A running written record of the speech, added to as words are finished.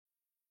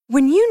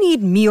When you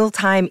need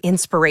mealtime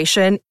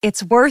inspiration,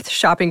 it's worth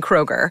shopping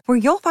Kroger, where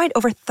you'll find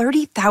over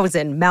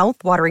 30,000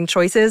 mouth-watering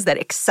choices that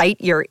excite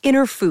your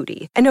inner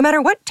foodie. And no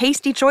matter what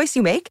tasty choice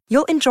you make,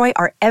 you'll enjoy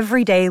our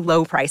everyday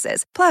low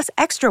prices, plus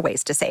extra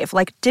ways to save,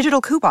 like digital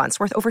coupons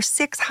worth over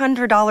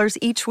 $600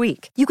 each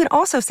week. You can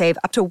also save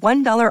up to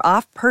 $1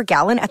 off per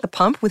gallon at the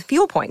pump with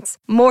fuel points.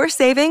 More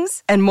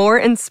savings and more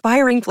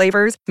inspiring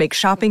flavors make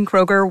shopping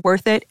Kroger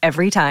worth it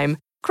every time.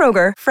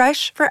 Kroger,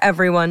 fresh for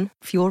everyone.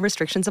 Fuel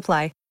restrictions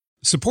apply.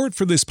 Support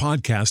for this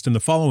podcast and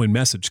the following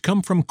message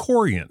come from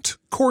Corient.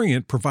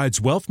 Corient provides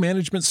wealth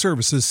management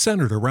services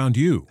centered around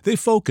you. They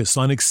focus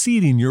on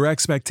exceeding your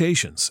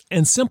expectations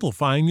and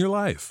simplifying your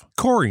life.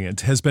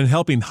 Corient has been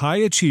helping high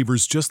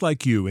achievers just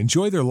like you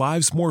enjoy their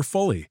lives more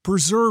fully,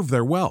 preserve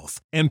their wealth,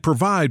 and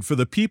provide for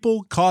the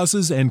people,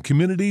 causes, and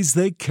communities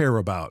they care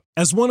about.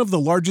 As one of the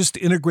largest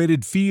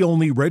integrated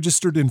fee-only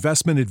registered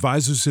investment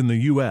advisors in the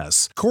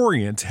U.S.,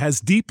 Corient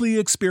has deeply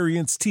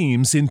experienced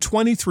teams in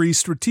 23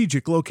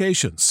 strategic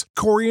locations.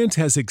 Corient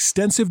has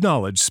extensive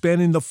knowledge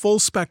spanning the full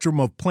spectrum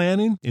of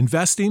planning,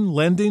 investing,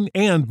 lending,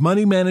 and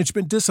money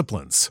management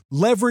disciplines.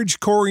 Leverage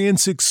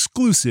Corient's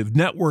exclusive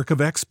network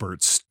of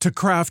experts to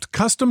craft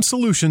custom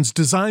solutions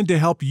designed to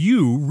help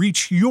you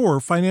reach your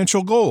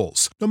financial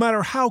goals, no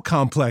matter how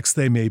complex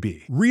they may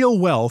be. Real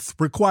wealth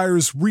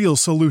requires real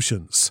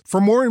solutions. For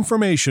more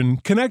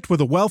information, connect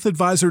with a wealth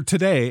advisor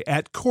today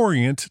at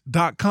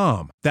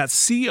Corient.com.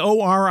 That's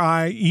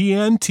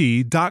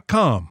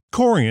Corient.com.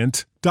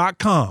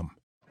 Corient.com.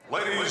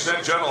 Ladies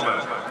and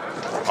gentlemen,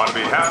 on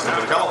behalf of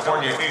the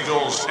California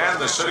Angels and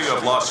the City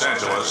of Los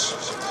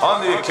Angeles, on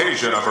the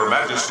occasion of Her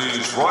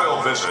Majesty's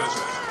royal visit,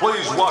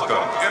 please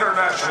welcome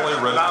internationally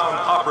renowned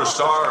opera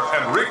star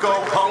Enrico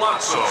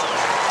Palazzo.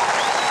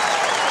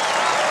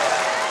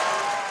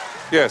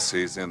 Yes,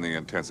 he's in the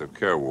intensive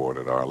care ward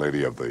at Our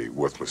Lady of the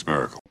Worthless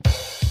Miracle. You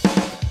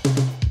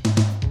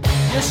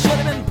should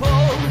have been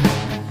pulled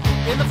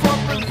in the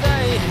front, but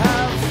they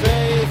have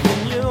faith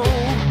in you.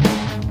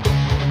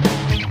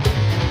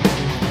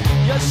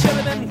 You should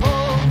have been pulled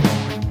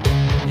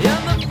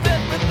in the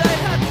fifth, but they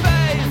had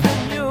faith in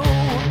you.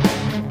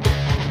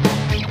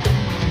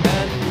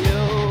 And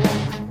you.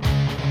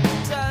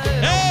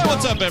 Hey,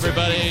 what's up,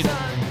 everybody?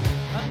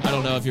 I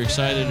don't know if you're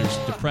excited or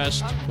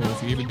depressed or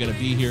if you're even going to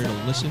be here to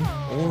listen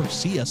or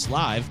see us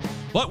live,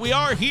 but we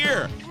are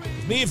here.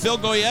 With me and Phil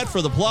Goyette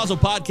for the Palazzo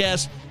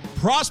Podcast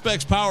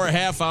Prospects Power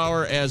Half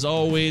Hour, as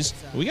always.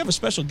 We have a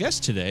special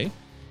guest today.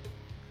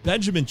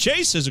 Benjamin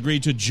Chase has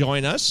agreed to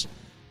join us.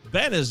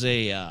 Ben is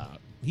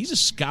he's a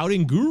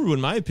scouting guru,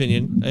 in my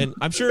opinion, and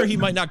I'm sure he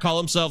might not call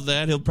himself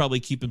that. He'll probably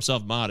keep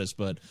himself modest,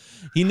 but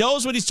he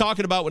knows what he's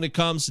talking about when it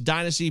comes to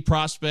dynasty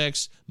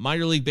prospects,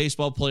 minor league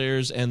baseball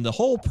players, and the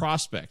whole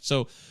prospect.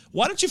 So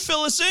why don't you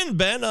fill us in,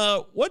 Ben?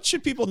 What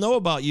should people know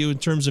about you in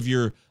terms of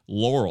your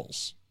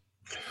laurels?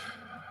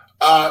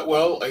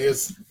 Well, I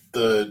guess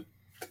the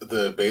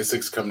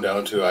basics come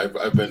down to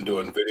I've been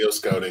doing video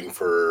scouting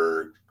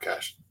for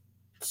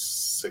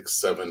 6,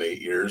 7,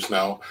 8 years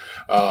now.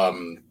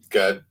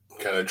 Got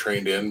kind of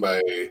trained in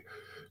by a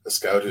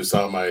scout who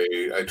saw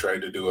I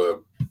tried to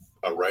do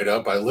a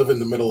write-up. I live in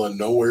the middle of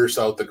nowhere,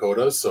 South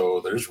Dakota,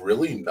 so there's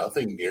really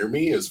nothing near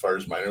me as far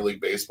as minor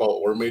league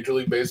baseball or major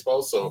league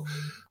baseball. So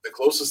the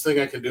closest thing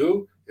I can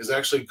do is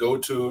actually go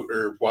to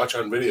or watch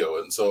on video.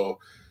 And so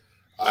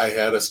I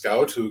had a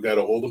scout who got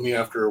a hold of me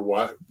after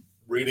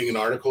reading an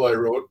article I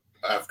wrote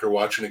after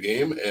watching a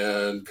game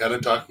and kind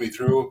of talked me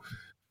through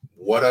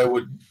what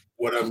I'm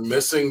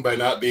missing by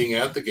not being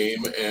at the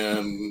game.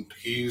 And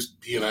he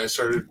and I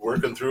started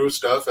working through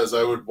stuff as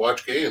I would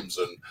watch games.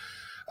 And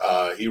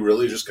he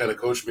really just kind of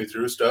coached me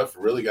through stuff,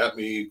 really got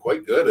me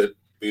quite good at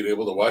being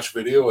able to watch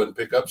video and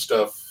pick up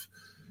stuff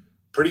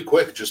pretty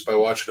quick just by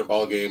watching a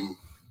ball game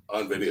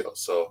on video.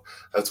 So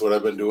that's what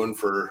I've been doing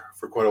for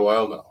quite a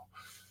while now.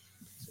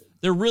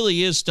 There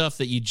really is stuff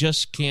that you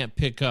just can't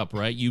pick up,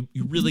 right? You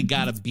really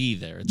got to be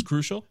there. It's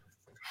crucial.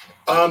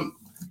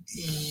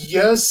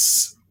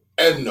 Yes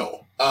and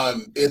no.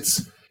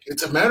 It's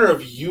a matter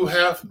of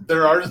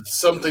there are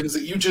some things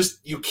that you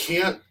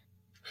can't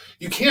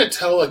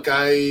tell a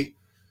guy.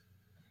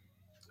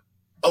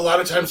 A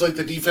lot of times, like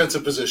the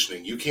defensive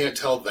positioning, you can't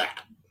tell that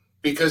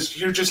because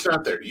you're just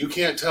not there. You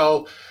can't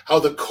tell how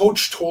the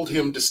coach told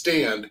him to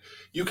stand.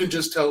 You can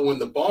just tell when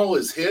the ball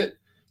is hit.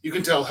 You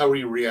can tell how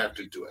he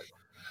reacted to it.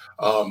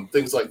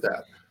 Things like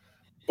that.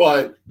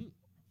 But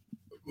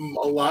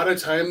a lot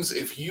of times,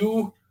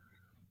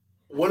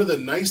 one of the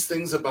nice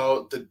things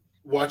about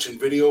watching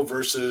video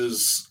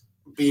versus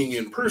being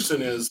in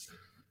person is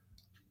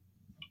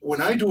when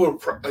I do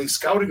a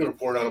scouting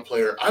report on a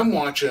player, I'm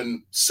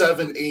watching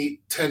 7, 8,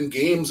 10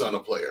 games on a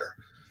player.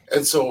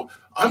 And so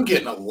I'm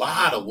getting a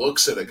lot of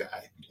looks at a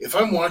guy. If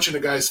I'm watching a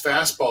guy's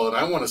fastball and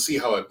I want to see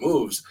how it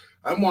moves,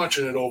 I'm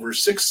watching it over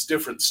 6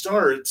 different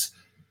starts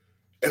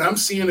and I'm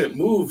seeing it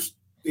move,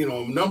 a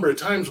number of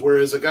times,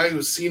 whereas a guy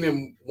who's seen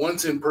him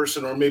once in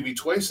person or maybe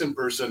twice in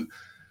person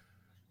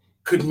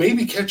could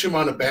maybe catch him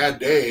on a bad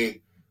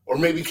day or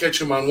maybe catch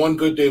him on one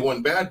good day,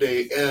 one bad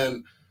day.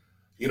 And,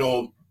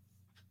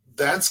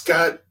 that's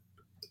got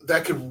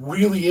that could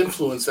really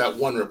influence that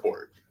one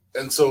report.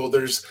 And so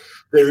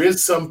there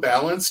is some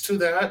balance to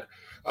that.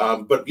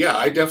 But yeah,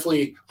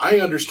 I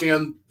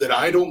understand that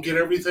I don't get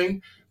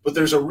everything, but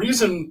there's a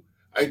reason.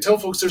 I tell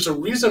folks there's a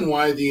reason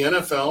why the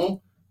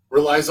NFL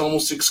relies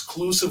almost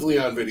exclusively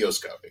on video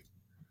scouting.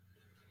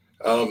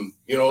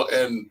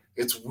 And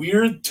it's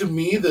weird to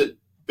me that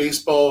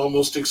baseball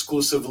almost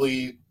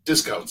exclusively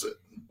discounts it,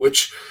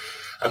 which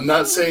I'm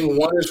not saying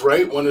one is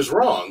right, one is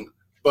wrong,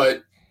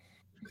 but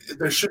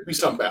there should be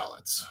some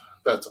balance.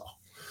 That's all.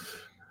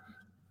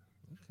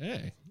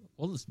 Okay.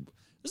 Well, this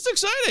is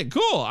exciting.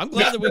 Cool. I'm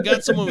glad that we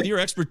got someone with your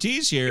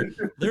expertise here.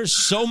 There's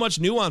so much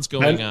nuance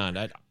going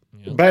on.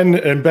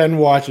 Ben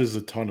watches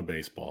a ton of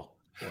baseball.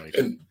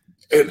 And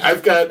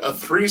I've got a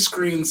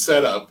 3-screen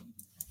setup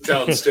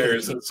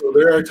downstairs. And so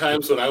there are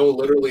times when I will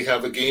literally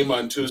have a game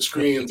on 2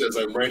 screens as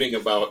I'm writing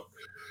about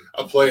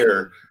a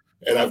player,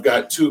 and I've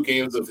got 2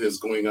 games of his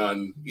going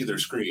on either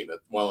screen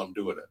while I'm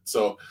doing it.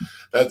 So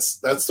that's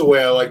the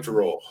way I like to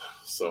roll.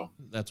 So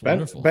that's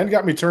wonderful. Ben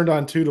got me turned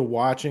on too to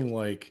watching,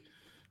 like,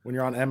 when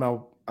you're on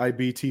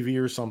MLB TV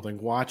or something,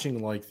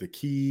 watching like the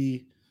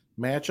key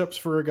matchups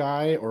for a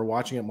guy or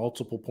watching at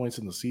multiple points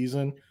in the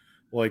season,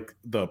 like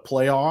the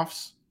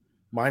playoffs,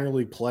 minor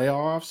league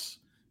playoffs,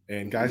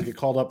 and guys get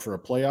called up for a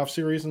playoff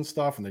series and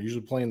stuff, and they're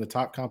usually playing the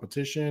top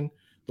competition.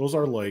 Those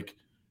are like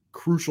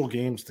crucial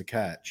games to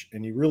catch,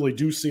 and you really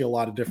do see a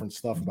lot of different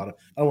stuff about it.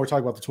 I know we're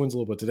talking about the Twins a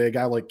little bit today. A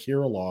guy like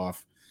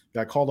Kirilloff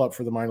got called up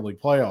for the minor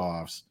league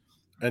playoffs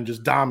and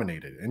just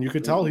dominated, and you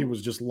could tell he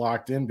was just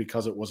locked in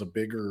because it was a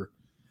bigger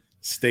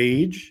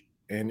stage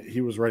and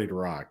he was ready to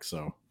rock.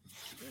 So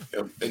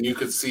and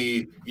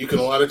a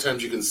lot of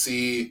times you can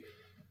see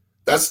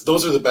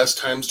those are the best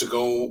times to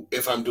go.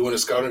 If I'm doing a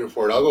scouting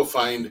report, I'll go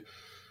find,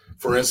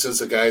 for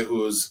instance, a guy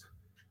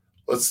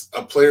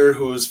a player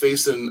who is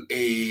facing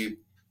a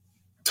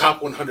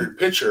top 100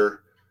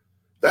 pitcher.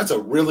 That's a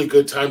really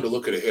good time to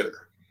look at a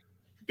hitter,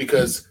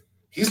 because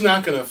he's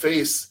not going to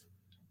face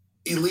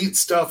elite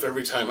stuff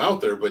every time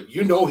out there, but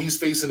he's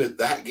facing it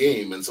that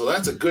game. And so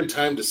that's a good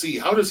time to see,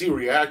 how does he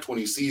react when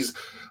he sees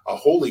a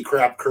holy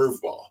crap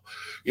curveball?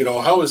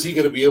 How is he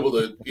going to be able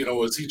to,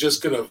 is he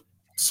just going to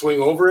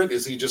swing over it?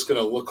 Is he just going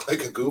to look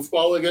like a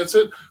goofball against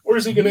it? Or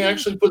is he going to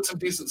actually put some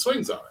decent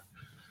swings on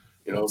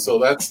it? So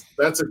that's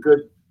a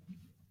good,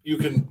 you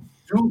can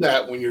do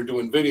that when you're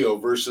doing video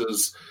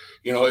versus,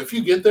 if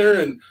you get there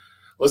and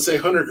let's say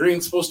Hunter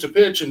Green's supposed to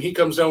pitch and he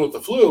comes down with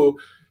the flu,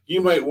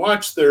 you might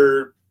watch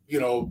their,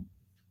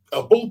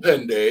 a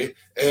bullpen day,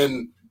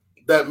 and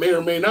that may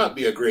or may not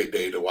be a great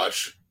day to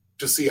watch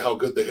to see how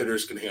good the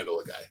hitters can handle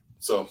a guy.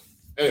 So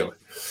anyway,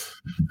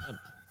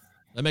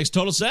 that makes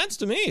total sense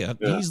to me.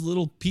 These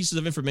little pieces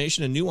of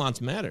information and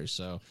nuance matter.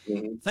 So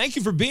Thank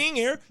you for being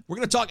here. We're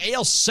going to talk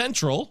AL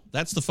Central.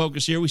 That's the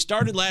focus here. We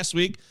started last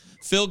week.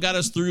 Phil got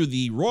us through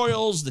the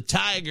Royals, the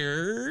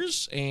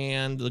Tigers,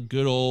 and the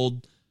good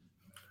old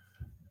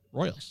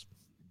Royals,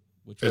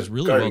 which was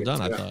really well done.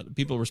 I thought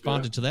people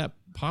responded to that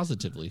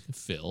positively,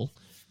 Phil.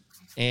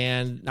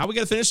 And now we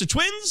got to finish the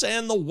Twins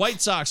and the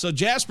White Sox. So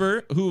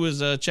Jasper, who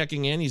is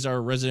checking in, he's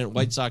our resident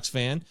White Sox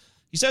fan.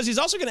 He says he's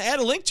also going to add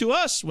a link to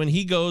us when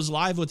he goes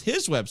live with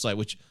his website,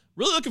 which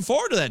really looking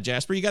forward to that,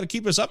 Jasper. You got to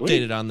keep us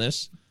updated on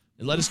this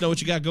and let us know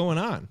what you got going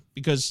on,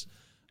 because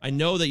I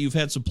know that you've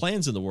had some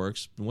plans in the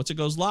works. And once it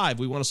goes live,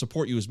 we want to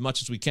support you as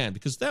much as we can,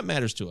 because that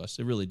matters to us.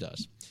 It really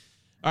does.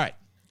 All right.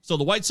 So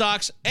the White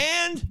Sox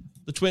and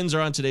the Twins are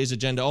on today's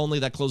agenda only.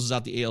 That closes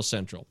out the AL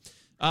Central.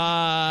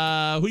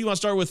 Who do you want to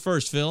start with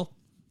first, Phil?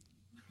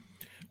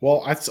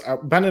 Well,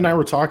 Ben and I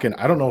were talking.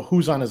 I don't know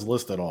who's on his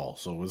list at all,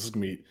 so this is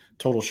gonna be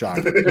total shock.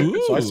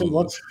 So I said,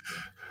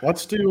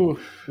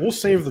 we'll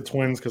save the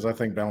Twins, because I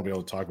think Ben will be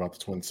able to talk about the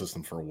Twin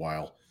system for a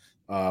while.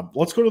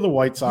 Let's go to the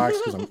White Sox,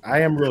 because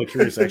I am really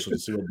curious actually to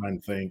see what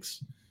Ben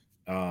thinks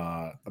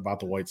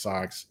about the White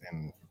Sox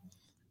and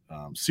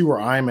see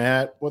where I'm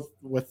at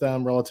with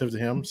them relative to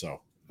him. So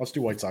let's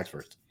do White Sox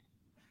first.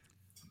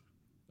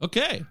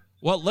 Okay.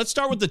 Well, let's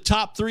start with the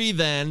top 3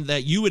 then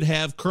that you would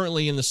have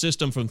currently in the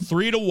system from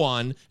 3 to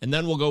 1, and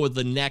then we'll go with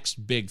the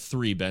next big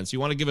 3, Ben. So you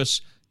want to give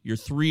us your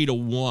 3 to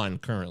 1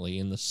 currently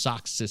in the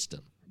Sox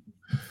system.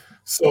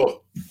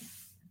 So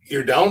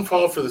your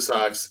downfall for the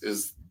Sox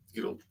is,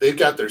 they've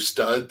got their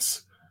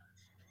studs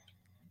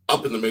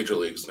up in the major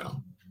leagues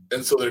now.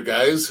 And so their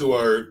guys who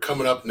are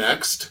coming up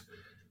next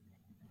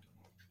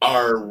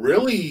are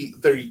really,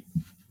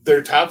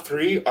 their top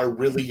 3 are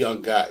really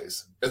young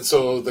guys. And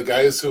so the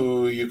guys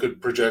who you could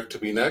project to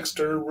be next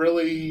are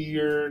really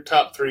your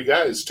top 3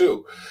 guys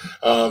too.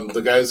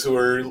 The guys who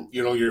are,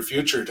 your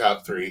future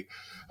top 3.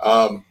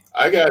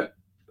 I got,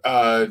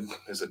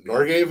 is it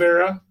Norge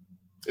Vera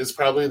is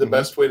probably the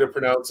best way to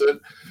pronounce it.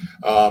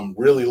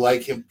 Really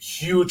like him.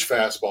 Huge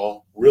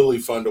fastball. Really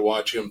fun to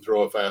watch him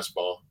throw a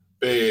fastball.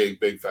 Big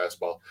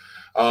fastball.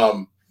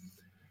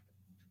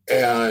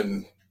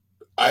 And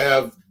I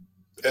have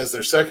as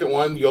their second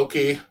one,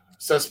 Yoelqui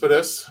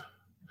Cespedes.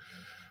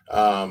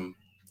 And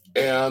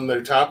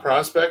their top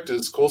prospect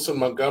is Colson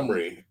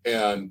Montgomery.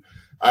 And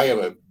I am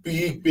a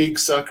big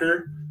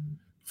sucker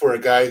for a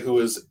guy who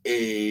is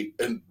a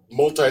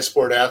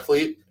multi-sport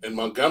athlete, and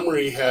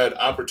Montgomery had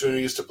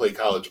opportunities to play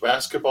college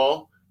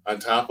basketball on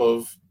top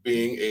of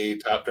being a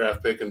top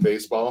draft pick in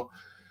baseball.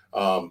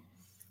 And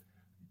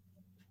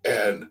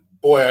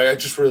boy, I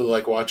just really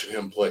like watching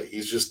him play.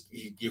 He's just,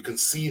 you can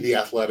see the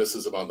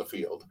athleticism on the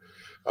field.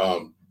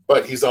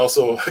 But he's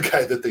also a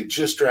guy that they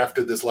just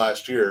drafted this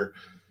last year.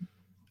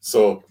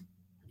 So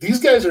these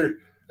guys are,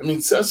 I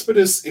mean,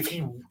 Cespedes,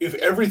 if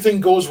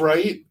everything goes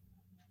right,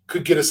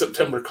 could get a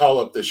September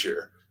call-up this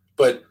year.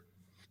 But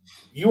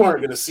you aren't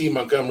going to see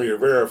Montgomery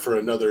Rivera for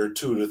another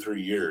 2 to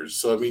 3 years.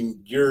 So, I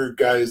mean,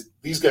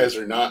 these guys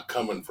are not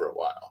coming for a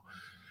while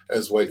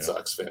as White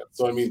Sox fans.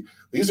 So, I mean,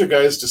 these are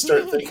guys to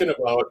start thinking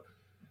about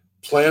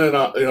planning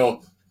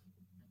on,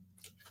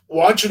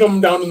 watching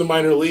them down in the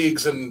minor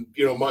leagues. And,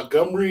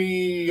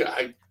 Montgomery,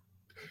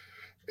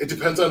 it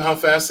depends on how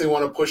fast they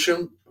want to push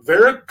him.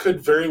 Vera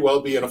could very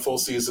well be in a full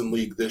season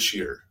league this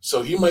year.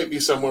 So he might be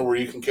somewhere where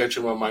you can catch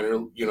him on minor,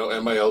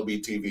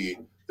 MILB TV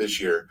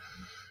this year.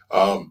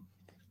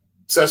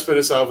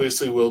 Cespedes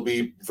obviously will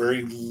be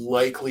very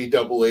likely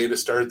Double-A to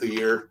start the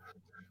year.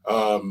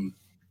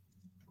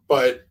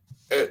 But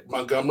at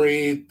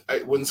Montgomery,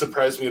 it wouldn't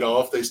surprise me at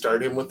all if they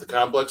start him with the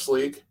Complex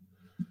League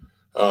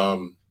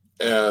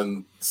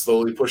and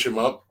slowly push him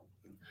up,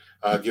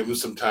 give him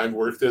some time to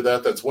work through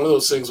that. That's one of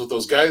those things with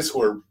those guys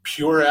who are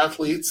pure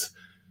athletes.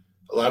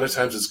 A lot of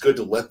times it's good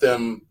to let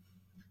them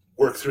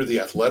work through the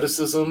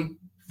athleticism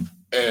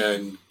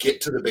and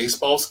get to the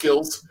baseball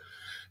skills,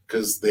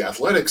 because the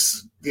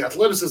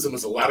athleticism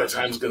is a lot of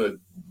times going to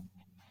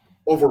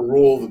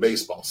overrule the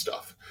baseball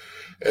stuff.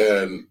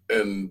 And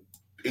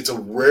it's a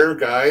rare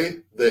guy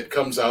that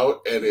comes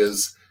out and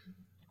is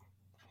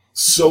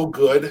so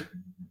good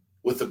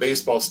with the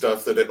baseball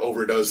stuff that it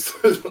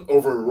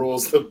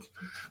overrules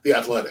the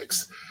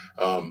athletics.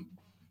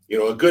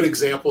 A good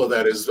example of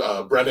that is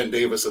Brendan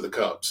Davis of the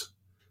Cubs.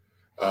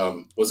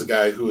 Was a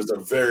guy who was a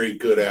very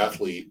good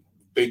athlete,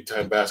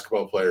 big-time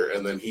basketball player,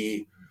 and then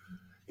he,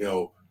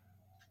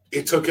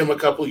 it took him a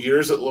couple of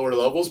years at lower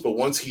levels, but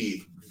once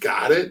he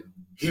got it,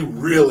 he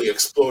really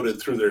exploded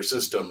through their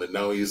system, and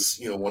now he's,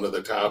 one of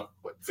the top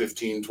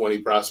 15, 20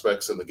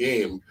 prospects in the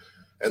game,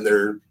 and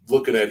they're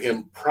looking at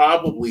him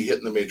probably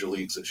hitting the major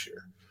leagues this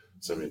year.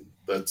 So, I mean,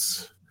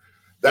 that's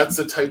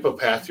the type of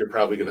path you're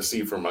probably going to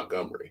see from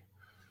Montgomery.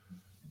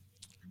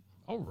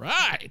 All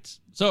right.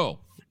 So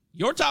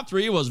your top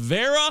three was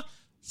Vera,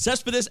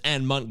 Cespedes,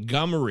 and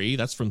Montgomery.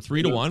 That's from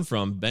 3-1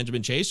 from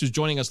Benjamin Chase, who's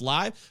joining us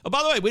live. Oh,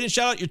 by the way, we didn't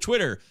shout out your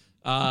Twitter.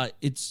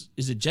 Is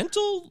it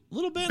Gentle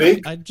Little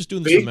Ben? I'm just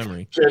doing this from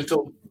memory.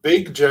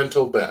 Big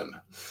Gentle Ben.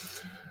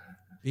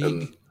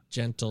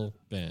 Gentle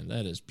Ben.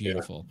 That is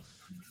beautiful. Yeah.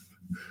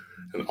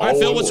 All right,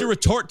 Phil, what's your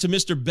retort to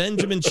Mr.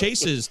 Benjamin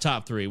Chase's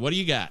top three? What do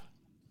you got?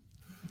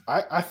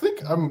 I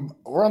think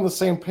we're on the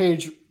same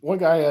page. One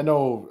guy I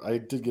know, I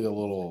did get a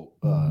little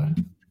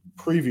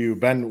preview.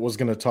 Ben was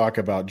going to talk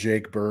about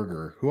Jake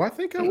Berger, who I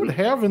think I would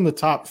have in the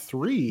top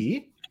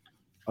three.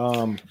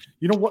 You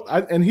know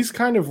what? And he's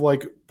kind of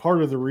like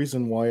part of the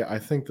reason why I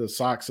think the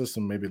Sox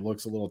system maybe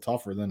looks a little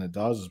tougher than it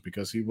does is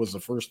because he was the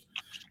first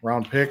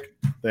round pick.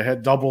 They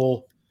had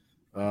double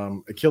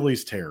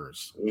Achilles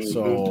tears.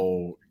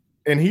 So,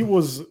 and he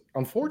was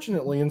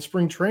unfortunately in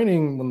spring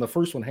training when the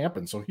first one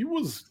happened. So he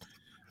was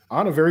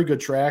on a very good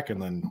track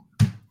and then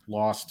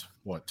lost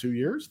 3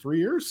 years.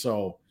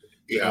 So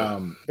yeah,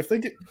 if they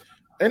get,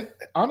 and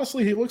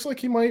honestly, he looks like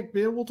he might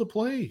be able to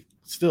play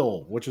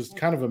still, which is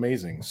kind of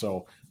amazing.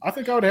 So I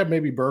think I would have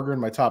maybe Berger in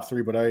my top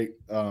three, but I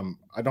don't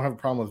have a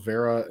problem with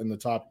Vera in the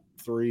top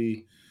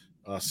three,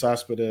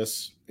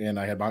 Cespedes, and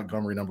I had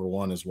Montgomery number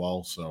one as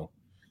well. So,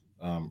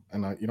 and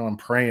I'm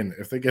praying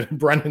if they get a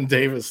Brendan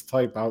Davis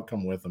type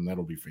outcome with him,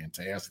 that'll be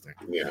fantastic.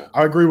 Yeah,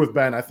 I agree with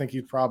Ben. I think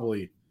he's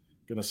probably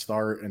going to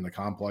start in the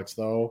complex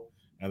though,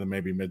 and then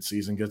maybe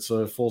midseason gets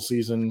a full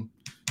season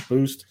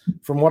boost.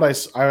 From what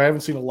I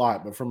haven't seen a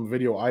lot, but from a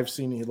video I've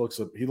seen, he looks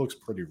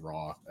pretty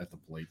raw at the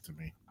plate to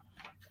me.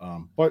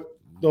 But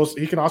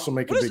he can also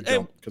make a big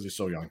jump because he's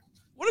so young.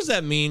 What does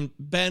that mean,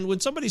 Ben?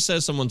 When somebody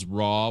says someone's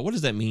raw, what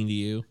does that mean to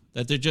you?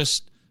 That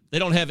they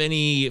don't have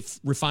any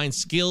refined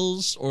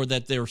skills, or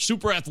that they're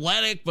super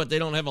athletic, but they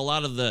don't have a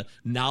lot of the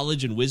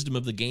knowledge and wisdom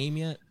of the game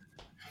yet?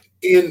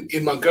 In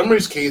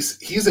Montgomery's case,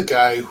 he's a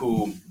guy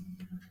who,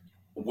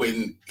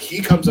 when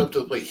he comes up to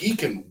the plate, he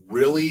can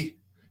really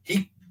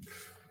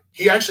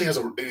he actually has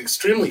an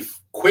extremely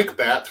quick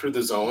bat through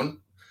the zone.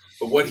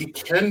 But what he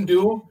can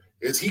do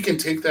is he can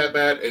take that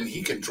bat and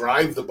he can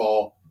drive the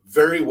ball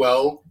very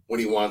well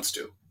when he wants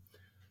to.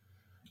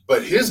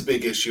 But his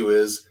big issue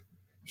is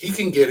he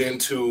can get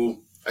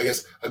into, I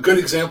guess, a good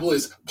example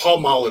is Paul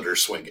Molitor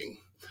swinging,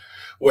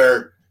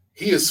 where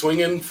he is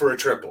swinging for a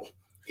triple.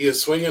 He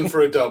is swinging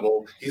for a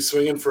double. He's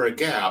swinging for a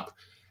gap,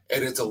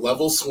 and it's a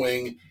level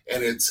swing,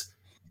 and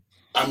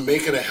I'm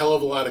making a hell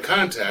of a lot of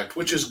contact,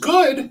 which is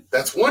good.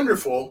 That's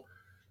wonderful,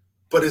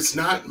 but it's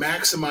not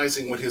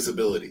maximizing what his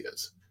ability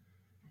is.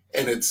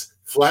 And it's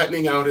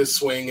flattening out his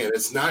swing, and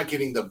it's not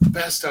getting the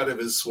best out of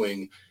his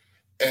swing.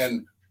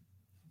 And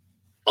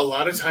a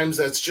lot of times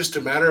that's just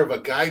a matter of a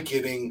guy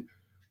getting.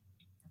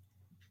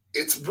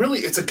 It's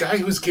a guy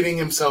who's getting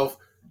himself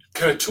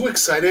kind of too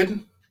excited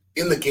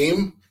in the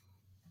game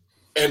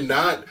and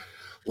not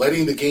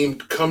letting the game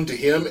come to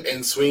him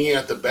and swinging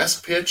at the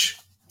best pitch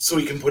so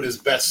he can put his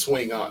best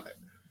swing on it.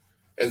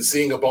 And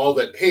seeing a ball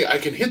that, hey, I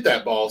can hit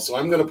that ball, so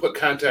I'm going to put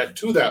contact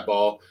to that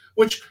ball,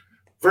 which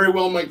very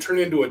well might turn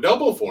into a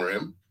double for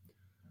him.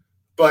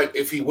 But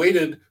if he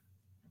waited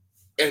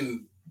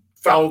and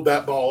fouled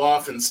that ball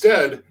off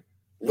instead,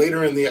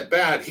 later in the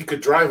at-bat, he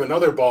could drive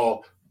another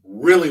ball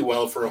really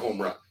well for a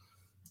home run.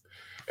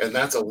 And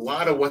that's a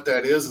lot of what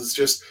that is. It's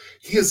just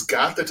he has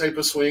got the type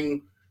of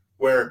swing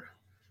where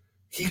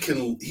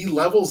he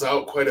levels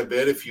out quite a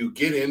bit. If you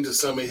get into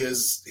some of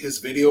his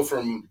video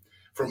from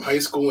high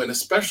school, and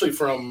especially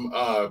from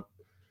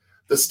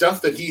the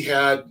stuff that he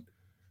had,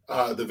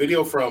 the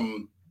video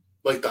from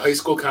like the high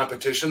school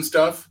competition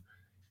stuff,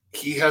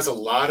 he has a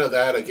lot of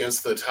that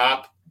against the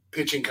top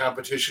pitching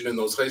competition in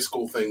those high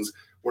school things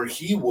where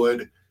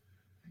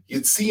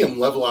you'd see him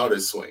level out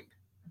his swing.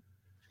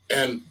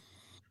 And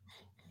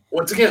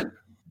once again,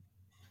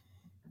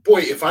 boy,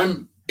 if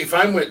I'm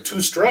with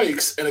 2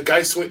 strikes and a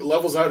guy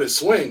levels out his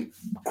swing,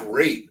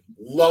 great,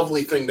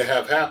 lovely thing to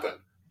have happen.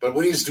 But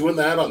when he's doing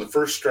that on the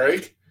first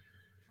strike,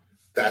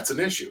 that's an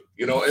issue,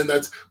 and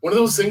that's one of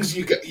those things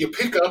you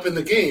pick up in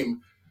the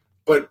game.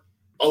 But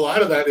a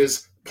lot of that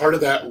is part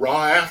of that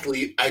raw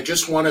athlete, I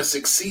just want to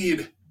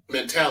succeed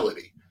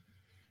mentality.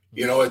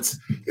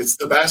 It's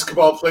the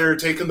basketball player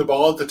taking the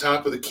ball at the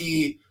top of the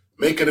key,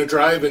 making a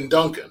drive and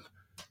dunking,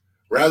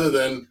 rather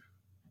than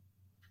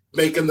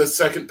making the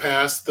second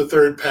pass, the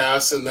third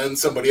pass, and then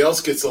somebody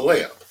else gets a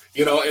layup.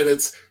 And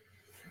it's,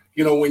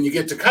 when you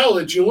get to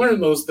college, you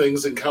learn those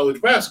things in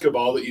college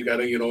basketball that you got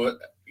to,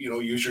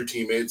 use your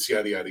teammates,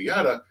 yada, yada,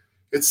 yada.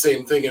 It's the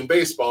same thing in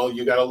baseball.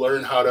 You got to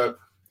learn how to,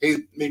 hey,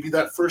 maybe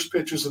that first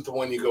pitch isn't the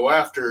one you go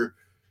after.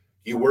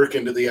 You work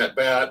into the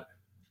at-bat,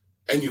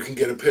 and you can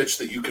get a pitch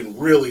that you can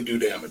really do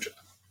damage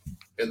on.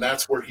 And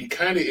that's where he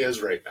kind of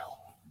is right now.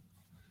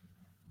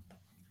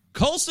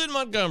 Colson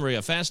Montgomery,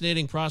 a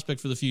fascinating prospect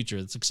for the future.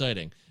 That's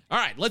exciting. All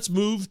right, let's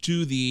move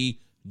to the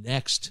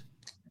next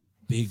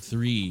big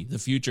 3, the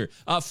future.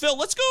 Phil,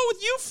 let's go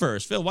with you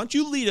first. Phil, why don't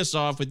you lead us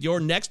off with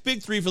your next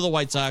big 3 for the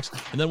White Sox,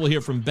 and then we'll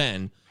hear from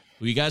Ben,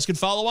 who you guys can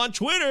follow on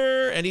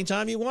Twitter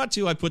anytime you want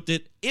to. I put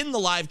it in the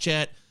live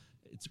chat.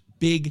 It's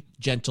Big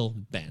Gentle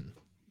Ben.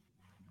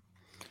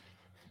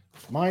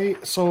 My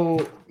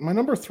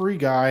number 3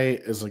 guy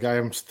is a guy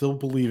I'm still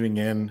believing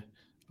in.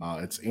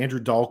 It's Andrew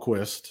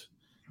Dahlquist.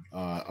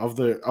 Of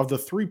the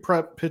 3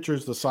 prep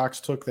pitchers the Sox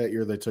took that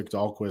year, they took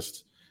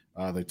Dahlquist,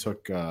 they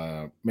took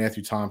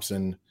Matthew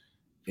Thompson,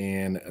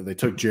 and they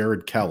took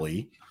Jared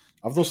Kelly.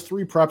 Of those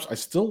 3 preps, I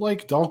still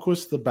like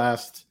Dahlquist the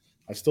best.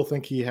 I still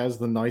think he has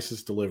the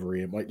nicest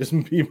delivery. It might just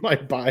be my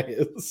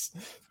bias.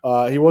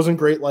 He wasn't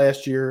great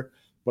last year,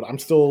 but I'm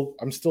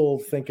still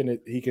thinking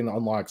he can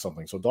unlock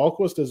something. So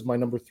Dahlquist is my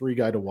number 3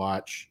 guy to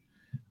watch.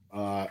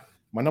 My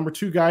number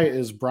 2 guy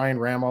is Brian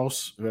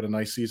Ramos, who had a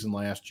nice season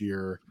last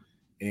year.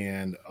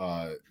 And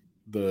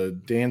the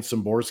Dan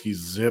Szymborski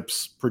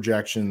Zips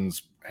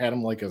projections had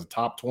him like as a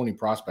top 20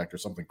 prospect or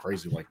something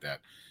crazy like that.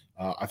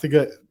 I think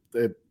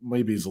it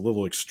maybe is a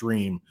little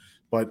extreme,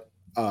 but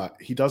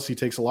he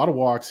takes a lot of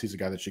walks. He's a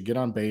guy that should get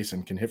on base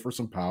and can hit for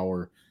some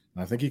power.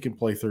 And I think he can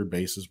play third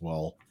base as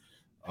well.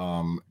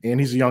 And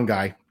he's a young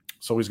guy,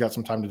 so he's got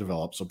some time to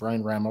develop. So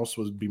Brian Ramos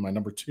would be my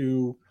number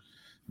 2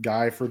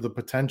 guy for the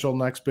potential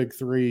next big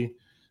 3.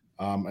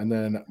 And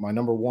then my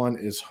number 1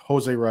 is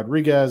Jose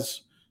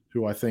Rodriguez,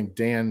 who I think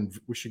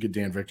we should get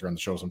Dan Victor on the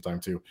show sometime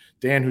too.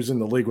 Dan, who's in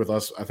the league with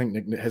us, I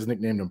think has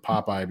nicknamed him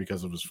Popeye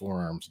because of his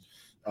forearms.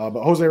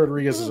 But Jose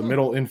Rodriguez is a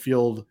middle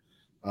infield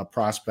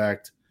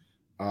prospect.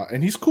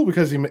 And he's cool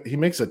because he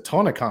makes a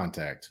ton of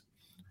contact.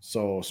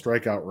 So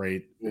strikeout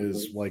rate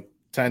is like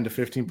 10 to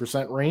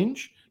 15%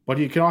 range, but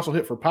he can also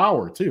hit for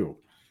power too.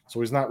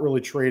 So he's not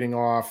really trading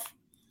off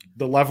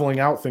the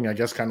leveling out thing, I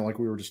guess, kind of like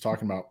we were just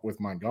talking about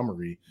with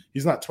Montgomery.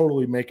 He's not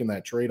totally making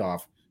that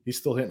trade-off. He's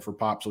still hitting for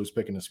pop, so he's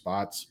picking his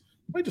spots.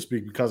 It might just be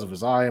because of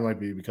his eye. It might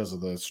be because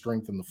of the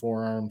strength in the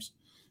forearms.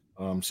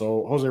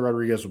 So Jose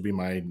Rodriguez would be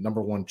my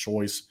number 1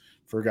 choice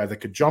for a guy that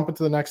could jump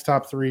into the next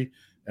top 3.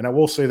 And I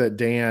will say that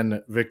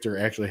Dan Victor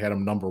actually had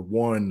him number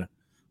 1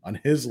 on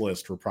his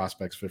list for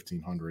Prospects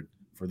 1500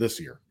 for this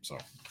year. So,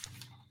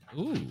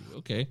 ooh,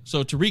 okay.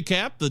 So to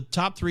recap, the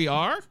top 3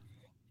 are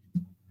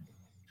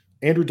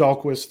Andrew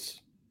Dahlquist,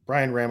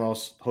 Brian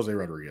Ramos, Jose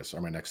Rodriguez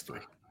are my next 3.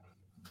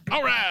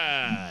 All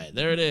right,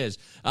 there it is.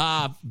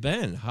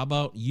 Ben, how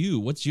about you?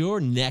 What's your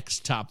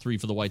next top 3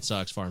 for the White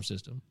Sox farm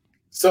system?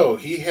 So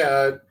he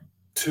had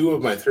 2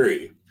 of my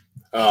 3.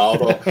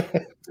 Although,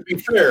 to be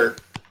fair,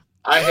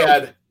 I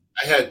had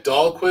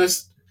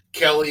Dahlquist,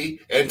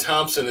 Kelly, and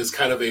Thompson as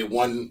kind of a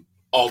one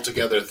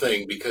altogether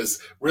thing because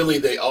really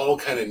they all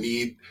kind of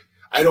need.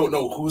 I don't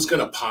know who's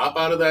going to pop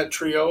out of that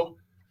trio,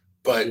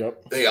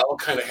 but they all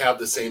kind of have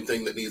the same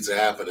thing that needs to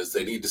happen is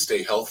they need to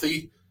stay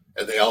healthy,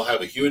 and they all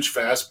have a huge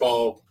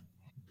fastball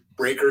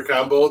breaker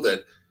combo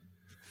that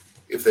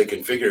if they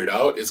can figure it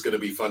out, it's going to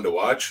be fun to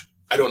watch.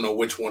 I don't know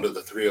which one of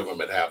the three of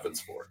them it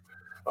happens for.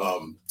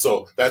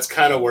 So that's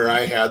kind of where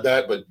I had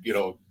that. But,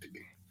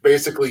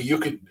 basically you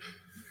could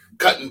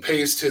cut and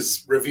paste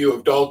his review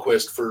of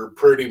Dahlquist for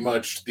pretty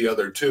much the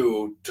other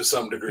two to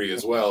some degree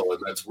as well.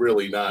 And that's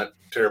really not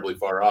terribly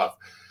far off.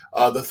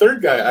 The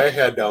third guy I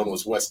had down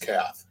was Wes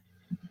Kath.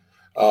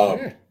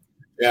 And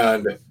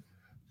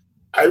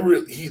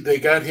they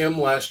got him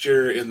last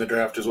year in the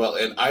draft as well.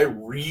 And I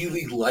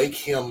really like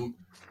him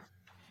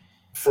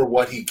for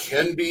what he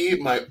can be.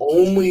 My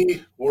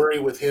only worry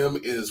with him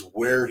is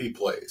where he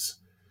plays.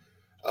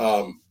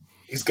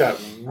 He's got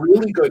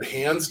really good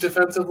hands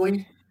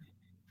defensively,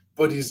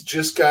 but he's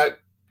just got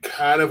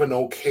kind of an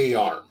okay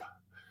arm.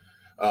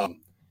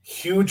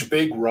 Huge,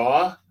 big,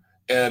 raw.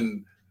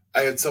 And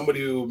I had somebody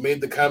who made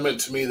the comment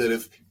to me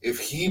that if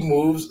he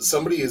moves,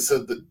 somebody has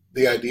said that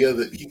the idea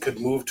that he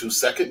could move to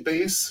second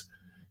base,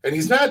 and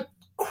he's not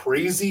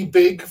crazy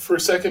big for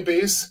second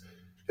base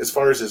as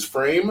far as his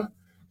frame,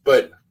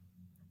 but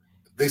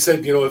they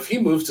said, if he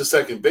moves to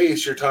second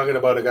base, you're talking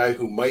about a guy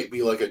who might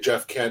be like a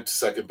Jeff Kent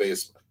second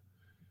baseman.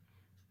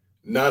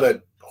 Not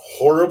a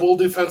horrible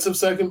defensive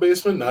second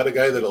baseman, not a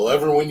guy that'll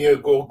ever win you a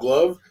Gold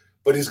Glove,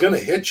 but he's going to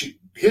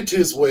hit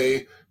his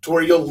way to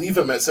where you'll leave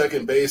him at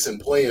second base and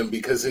play him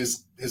because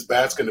his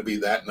bat's going to be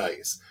that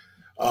nice.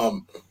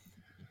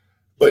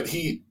 But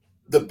the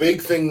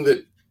big thing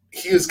that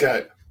he has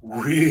got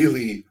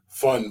really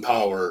fun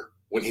power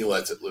when he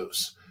lets it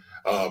loose.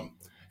 And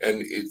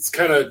it's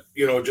kind of,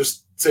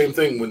 just same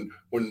thing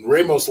when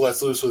Ramos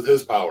lets loose with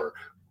his power.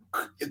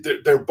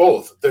 They're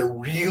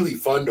really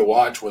fun to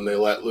watch when they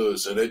let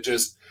loose, and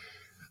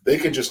they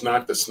can just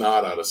knock the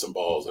snot out of some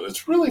balls, and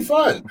it's really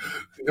fun.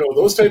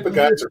 Those type of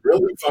guys are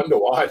really fun to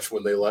watch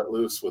when they let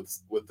loose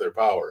with their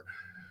power.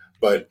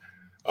 But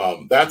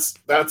that's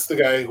the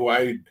guy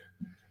who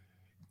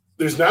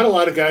there's not a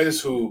lot of guys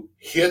who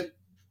hit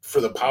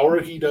for the power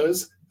he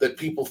does that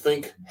people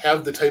think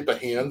have the type of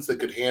hands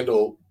that could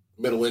handle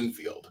middle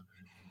infield.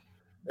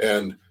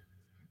 And,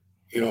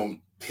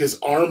 his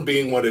arm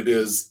being what it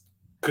is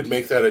could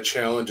make that a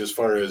challenge as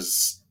far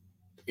as,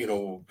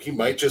 he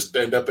might just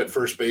end up at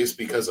first base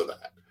because of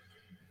that.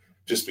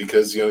 Just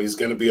because, he's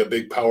going to be a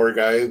big power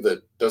guy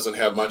that doesn't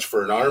have much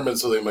for an arm, and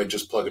so they might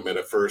just plug him in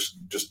at first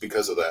just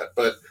because of that.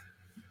 But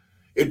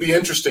it'd be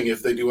interesting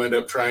if they do end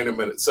up trying him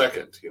in at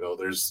second.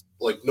 There's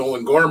like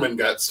Nolan Gorman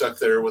got stuck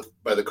there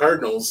by the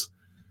Cardinals.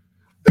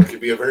 That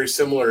could be a very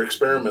similar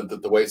experiment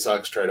that the White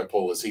Sox try to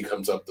pull as he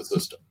comes up the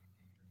system.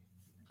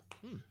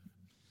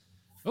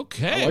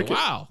 Okay. Like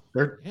wow.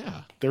 They're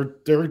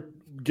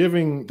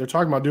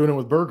talking about doing it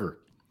with Berger.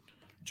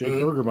 Jake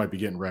Berger might be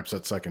getting reps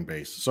at second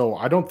base. So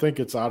I don't think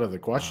it's out of the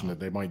question that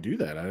they might do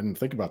that. I didn't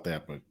think about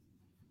that, but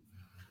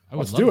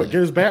let's do it. That.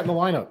 Get his bat in the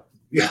lineup.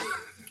 Yeah.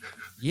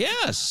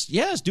 Yes.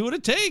 Do what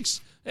it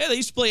takes. Hey, they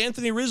used to play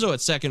Anthony Rizzo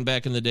at second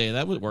back in the day.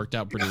 That worked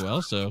out pretty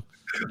well. So,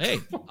 hey,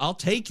 I'll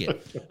take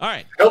it. All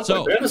right. Help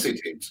the fantasy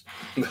teams.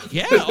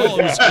 Yeah. Oh,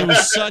 it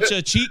was such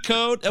a cheat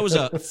code. That was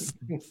a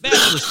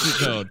fabulous cheat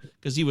code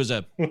because he was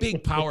a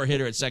big power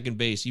hitter at second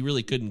base. He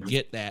really couldn't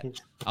get that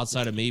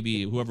outside of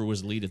maybe whoever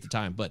was lead at the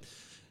time. But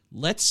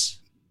let's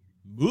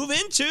move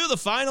into the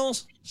final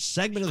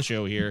segment of the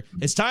show here.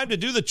 It's time to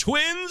do the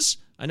Twins.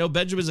 I know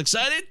Benjamin's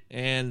excited,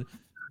 and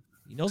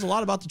he knows a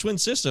lot about the Twin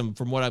system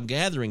from what I'm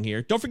gathering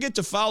here. Don't forget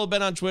to follow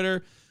Ben on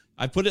Twitter.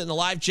 I put it in the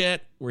live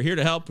chat. We're here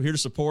to help. We're here to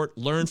support,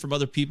 learn from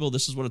other people.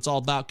 This is what it's all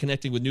about,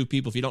 connecting with new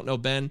people. If you don't know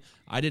Ben,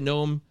 I didn't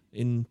know him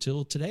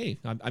until today.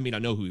 I mean, I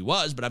know who he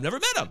was, but I've never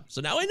met him.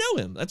 So now I know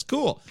him. That's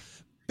cool.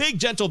 Big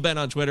Gentle Ben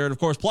on Twitter. And, of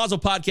course,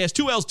 Plazo Podcast,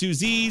 2 L's, 2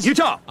 Z's.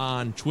 Utah.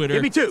 On Twitter.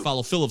 Give me 2.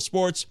 Follow Phil of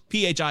Sports,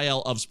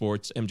 PHIL of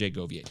Sports, MJ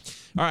Govier.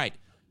 All right.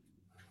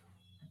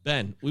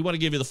 Ben, we want to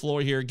give you the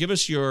floor here. Give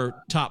us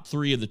your top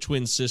 3 of the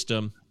Twin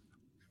system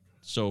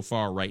so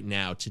far right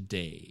now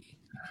today.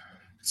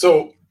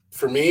 So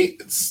for me,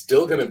 it's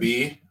still going to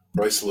be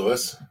Royce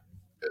Lewis,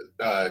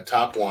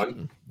 top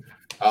 1.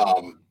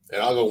 And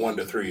I'll go 1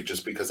 to 3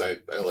 just because I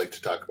like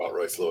to talk about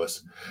Royce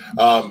Lewis.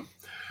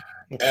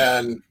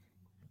 And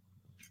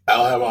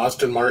I'll have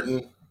Austin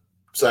Martin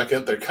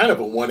second. They're kind of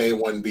a 1A,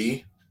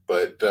 1B,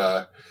 but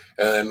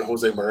and then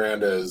Jose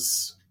Miranda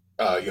is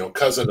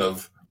cousin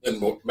of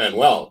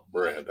Manuel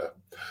Miranda.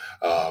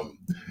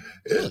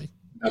 Really?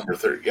 Number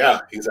 3. Yeah,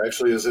 he's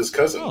actually his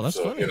cousin. Oh, that's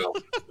funny.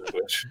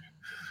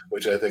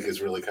 Which I think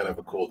is really kind of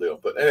a cool deal.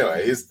 But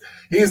anyway,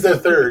 he's the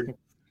third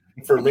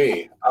for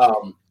me.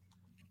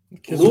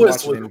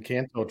 Lewis was in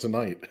Canto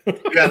tonight.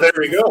 Yeah, there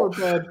we go.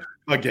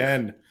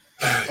 Again.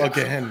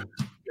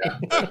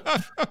 Yeah.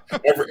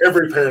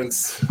 Every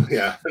parent's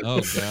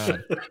Oh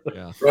God.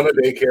 Yeah. Run a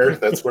daycare.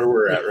 That's where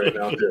we're at right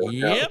now too.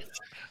 Yep.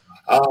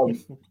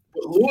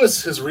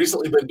 Lewis has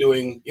recently been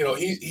doing,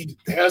 he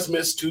has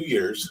missed 2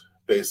 years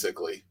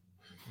basically.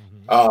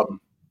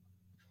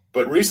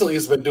 But recently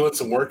he's been doing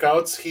some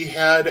workouts. He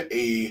had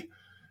I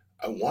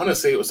want to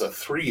say it was a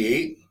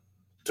 3.8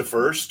 to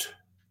first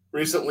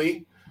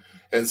recently.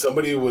 And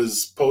somebody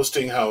was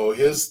posting how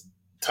his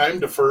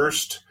time to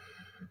first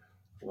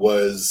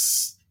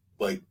was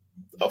like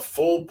a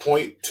full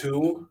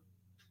 0.2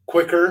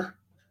 quicker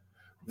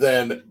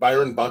than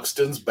Byron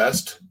Buxton's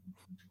best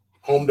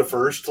home to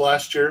first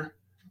last year,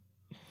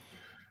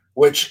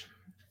 which,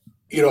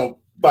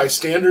 by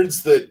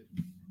standards that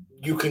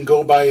you can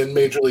go by in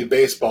Major League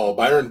Baseball,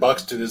 Byron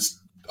Buxton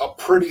is a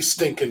pretty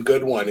stinking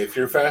good one. If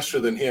you're faster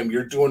than him,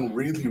 you're doing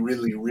really,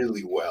 really,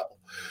 really well.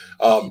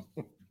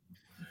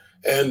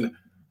 And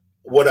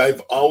what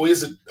I've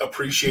always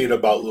appreciated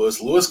about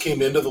Lewis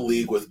came into the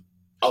league with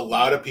a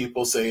lot of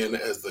people saying,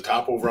 as the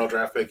top overall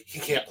draft pick, he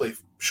can't play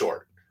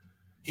short.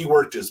 He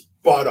worked his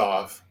butt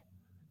off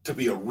to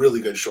be a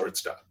really good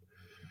shortstop.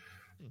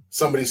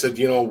 Somebody said,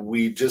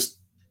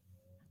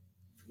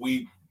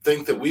 we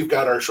think that we've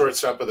got our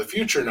shortstop of the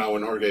future now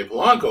in Jorge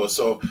Polanco.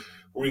 So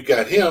we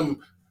got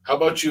him. How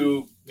about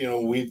you?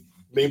 We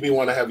maybe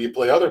want to have you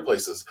play other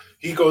places.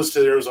 He goes to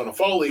the Arizona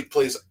Fall League,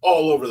 plays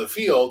all over the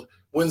field,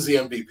 wins the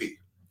MVP.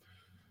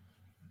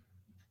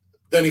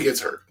 Then he gets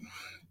hurt.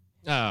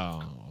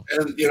 Oh.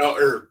 And,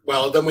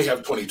 then we have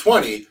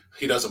 2020.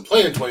 He doesn't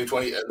play in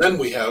 2020. And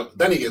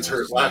then he gets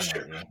hurt last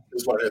year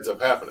is what ends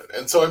up happening.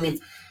 And so,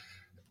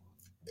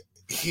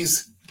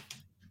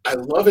 I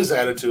love his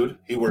attitude.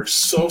 He works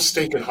so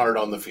stinking hard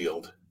on the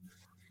field.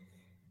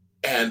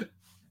 And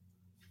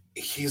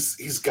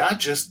he's got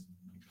just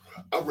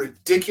a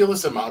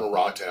ridiculous amount of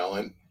raw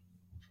talent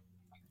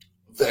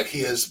that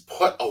he has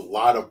put a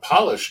lot of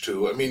polish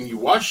to. You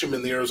watched him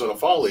in the Arizona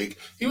Fall League.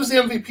 He was the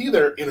MVP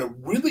there in a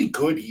really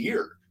good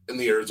year in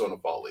the Arizona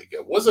Fall League.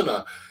 It wasn't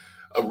a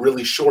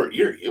really short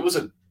year. It was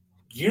a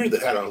year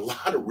that had a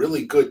lot of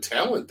really good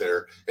talent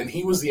there, and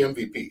he was the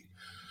MVP.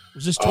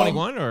 Was this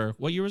 21 or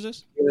what year was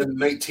this? In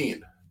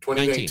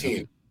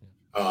 2019.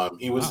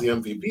 He was the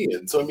MVP.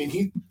 And so,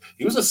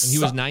 he was a... And he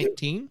was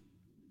 19?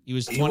 He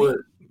was 20?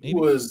 He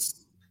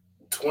was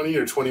 20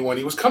 or 21.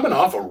 He was coming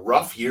off a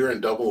rough year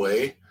in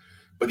AA,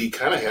 but he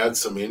kind of had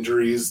some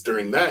injuries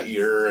during that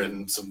year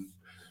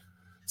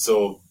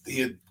so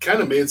he had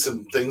kind of made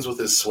some things with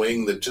his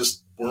swing that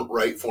just weren't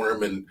right for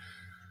him, and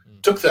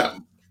took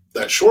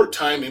that short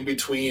time in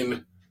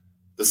between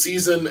the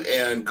season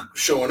and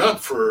showing up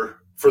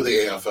for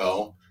the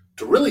AFL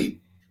to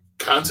really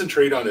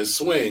concentrate on his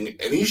swing,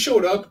 and he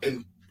showed up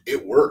and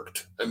it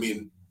worked.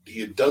 He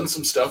had done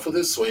some stuff with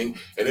his swing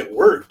and it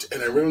worked,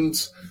 and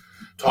everyone's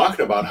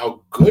talking about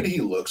how good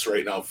he looks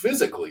right now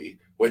physically,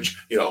 which,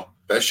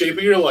 best shape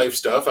of your life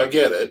stuff. I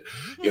get it.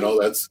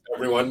 That's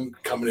everyone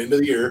coming into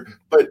the year.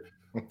 But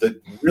the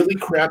really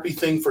crappy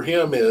thing for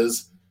him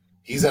is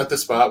he's at the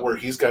spot where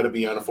he's got to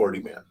be on a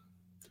 40-man.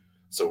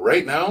 So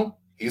right now,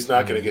 he's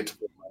not going to get to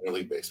play minor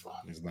league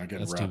baseball. He's not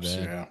getting reps,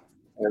 yeah.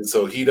 And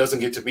so he doesn't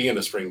get to be in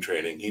a spring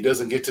training. He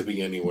doesn't get to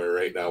be anywhere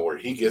right now where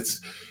he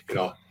gets,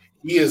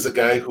 he is a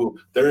guy who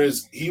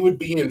he would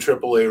be in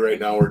AAA right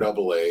now or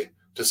AA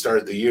to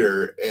start the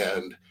year,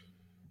 and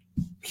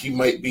he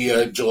might be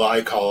a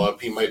July call-up.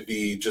 He might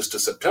be just a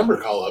September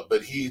call-up,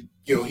 but he'd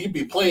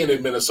be playing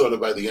in Minnesota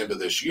by the end of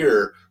this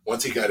year.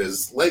 Once he got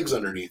his legs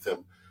underneath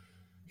him,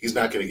 he's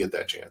not going to get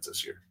that chance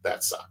this year.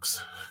 That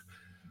sucks.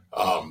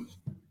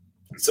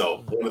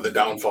 So one of the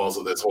downfalls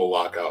of this whole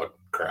lockout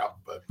crap.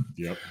 But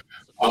yep.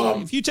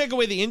 If you take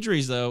away the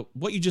injuries, though,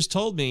 what you just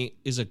told me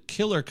is a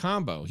killer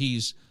combo.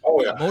 He's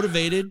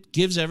motivated,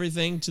 gives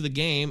everything to the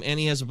game, and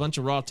he has a bunch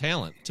of raw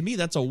talent. To me,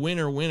 that's a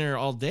winner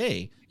all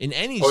day in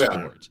any sport.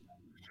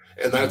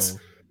 Yeah. And that's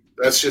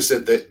just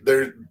it.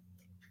 The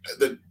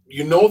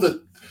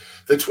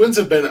Twins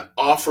have been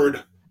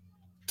offered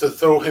to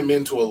throw him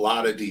into a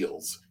lot of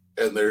deals,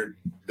 and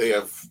they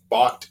have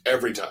balked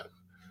every time.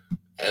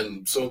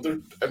 And so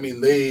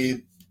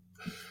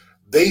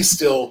they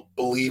still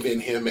believe in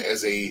him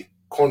as a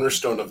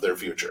cornerstone of their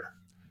future.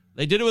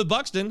 They did it with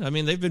Buxton.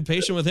 They've been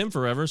patient with him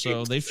forever,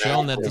 so they've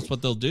shown that that's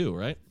what they'll do,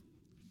 right?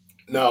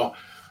 Now,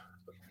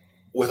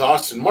 with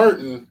Austin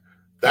Martin,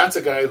 that's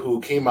a guy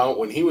who came out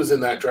when he was in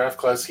that draft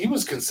class. He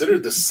was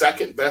considered the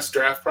second best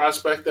draft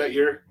prospect that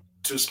year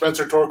to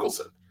Spencer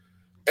Torkelson.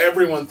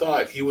 Everyone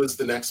thought he was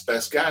the next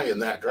best guy in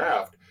that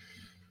draft.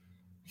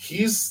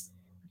 He's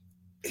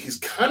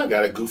kind of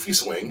got a goofy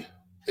swing.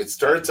 It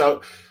starts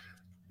out,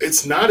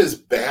 it's not as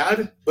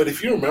bad, but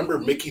if you remember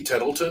Mickey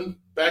Tettleton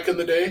back in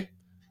the day,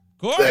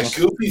 that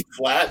goofy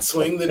flat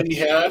swing that he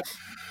had,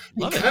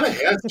 he kind of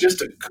has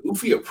just a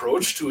goofy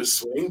approach to his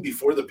swing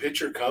before the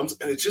pitcher comes,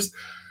 and it's just,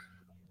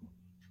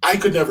 I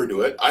could never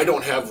do it. I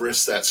don't have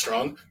wrists that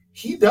strong.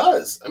 He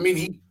does.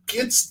 He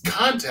gets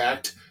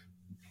contact,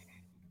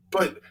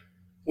 but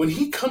when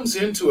he comes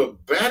into a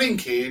batting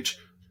cage,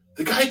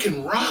 the guy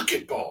can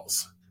rocket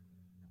balls.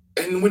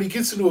 And when he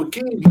gets into a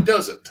game, he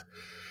doesn't.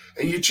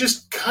 And you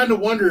just kind of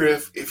wonder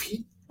if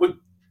he would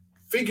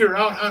figure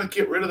out how to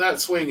get rid of that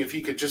swing, if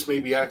he could just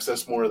maybe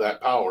access more of that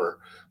power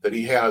that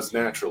he has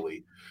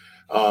naturally.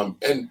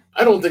 And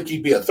I don't think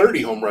he'd be a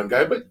 30 home run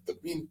guy, but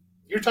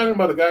you're talking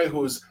about a guy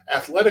who's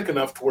athletic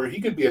enough to where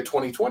he could be a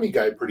 20-20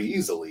 guy pretty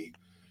easily.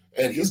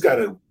 And he's got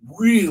a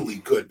really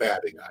good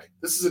batting eye.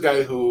 This is a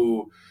guy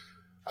who,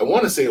 I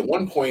want to say at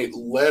one point,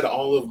 led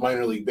all of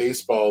minor league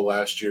baseball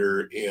last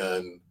year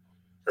in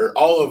or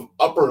all of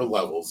upper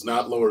levels,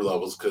 not lower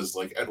levels, because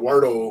like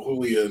Eduardo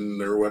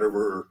Julian or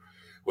whatever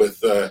with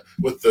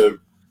the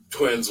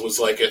Twins was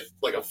like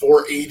a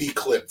 480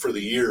 clip for the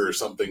year or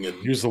something.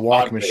 And He was the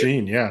walk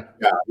machine, yeah.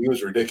 Yeah, he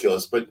was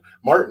ridiculous. But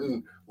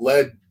Martin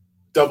led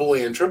AA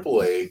and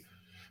AAA,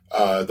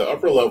 the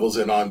upper levels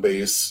in on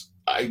base.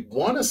 I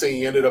want to say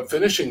he ended up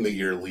finishing the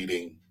year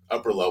leading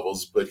upper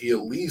levels, but he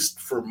at least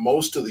for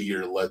most of the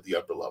year led the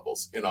upper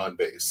levels in on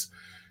base.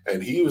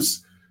 And he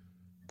was,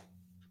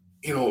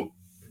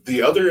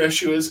 the other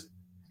issue is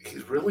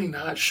he's really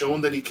not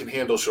shown that he can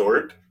handle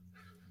short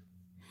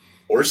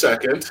or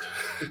second.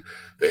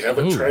 They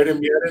haven't tried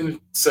him yet in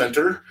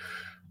center,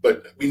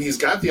 but I mean, he's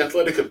got the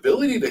athletic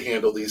ability to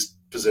handle these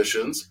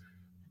positions,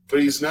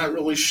 but he's not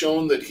really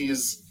shown that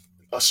he's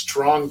a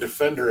strong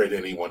defender at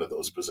any one of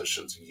those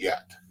positions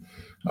yet.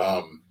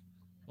 Well,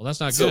 that's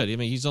not good. I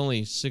mean, he's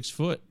only 6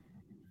 foot.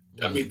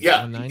 I mean,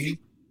 yeah, 190?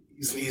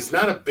 he's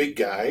not a big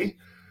guy.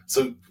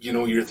 So,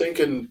 you're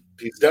thinking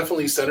he's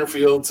definitely center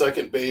field,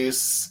 second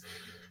base.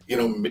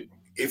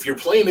 If you're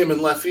playing him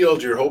in left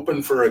field, you're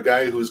hoping for a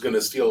guy who's going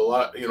to steal a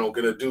lot, going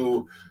to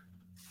do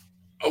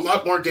a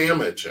lot more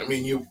damage. I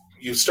mean,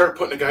 you start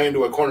putting a guy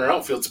into a corner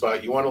outfield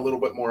spot, you want a little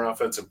bit more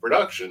offensive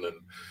production. And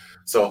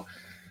so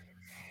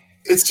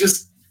it's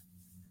just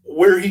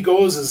where he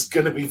goes is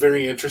going to be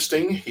very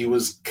interesting. He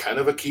was kind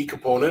of a key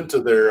component to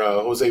their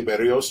Jose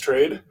Berrios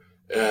trade,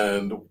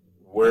 and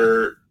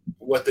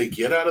what they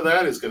get out of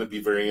that is going to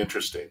be very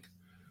interesting.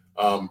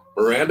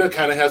 Miranda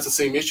kind of has the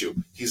same issue.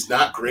 He's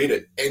not great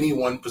at any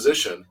one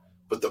position,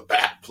 but the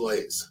bat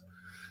plays.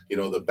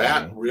 The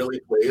bat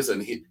really plays,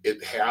 and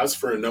it has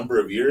for a number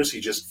of years.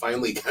 He just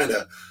finally kind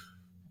of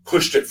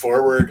pushed it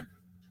forward.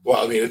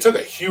 Well, I mean, it took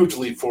a huge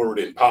leap forward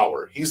in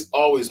power. He's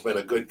always been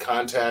a good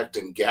contact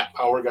and gap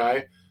power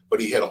guy, but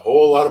he hit a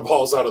whole lot of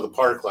balls out of the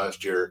park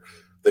last year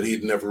that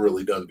he'd never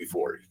really done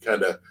before. He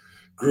kind of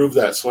grooved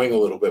that swing a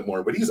little bit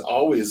more, but he's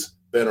always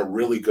been a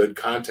really good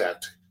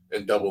contact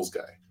and doubles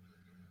guy.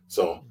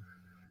 So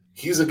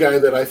he's a guy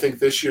that I think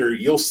this year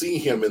you'll see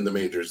him in the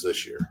majors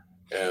this year.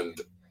 And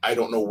I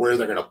don't know where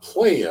they're going to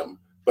play him,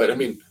 but I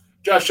mean,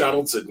 Josh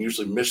Donaldson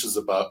usually misses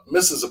about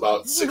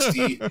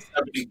 60, 70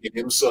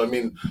 games. So, I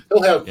mean,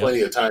 he'll have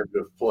plenty of time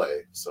to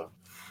play. So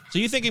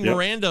you're thinking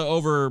Miranda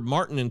over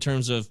Martin in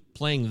terms of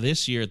playing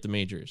this year at the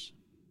majors?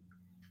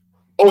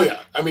 Oh,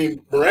 yeah. I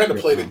mean, Miranda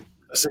played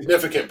a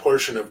significant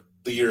portion of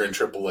the year in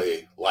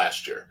AAA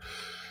last year.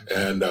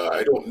 And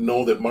I don't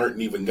know that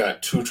Martin even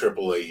got to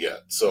AAA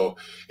yet. So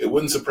it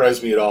wouldn't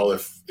surprise me at all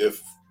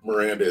if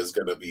Miranda is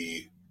going to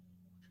be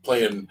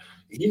playing.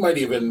 He might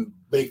even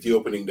make the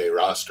opening day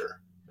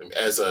roster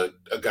as a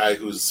guy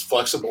who's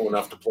flexible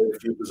enough to play a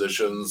few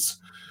positions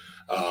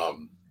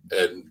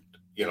and,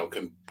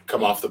 can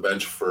come off the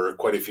bench for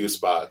quite a few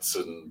spots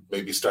and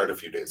maybe start a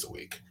few days a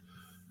week.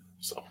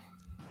 So.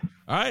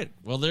 All right.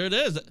 Well, there it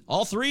is.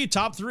 All three,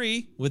 top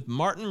three, with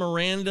Martin,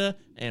 Miranda,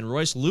 and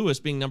Royce Lewis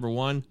being number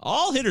one.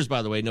 All hitters,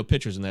 by the way. No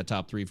pitchers in that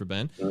top three for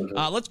Ben.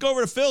 Let's go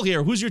over to Phil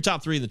here. Who's your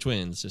top three in the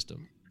Twins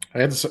system? I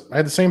had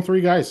the same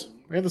three guys.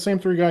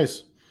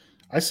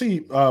 I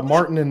see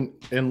Martin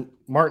and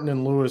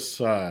Lewis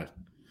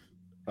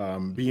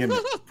being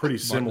pretty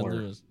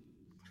similar.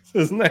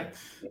 Isn't that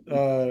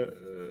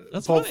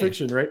that's Pulp funny.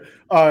 Fiction, right?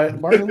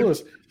 Martin and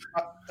Lewis.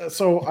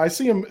 So I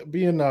see him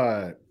being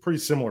pretty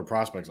similar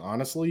prospects,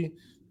 honestly.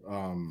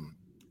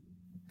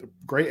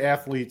 Great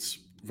athletes,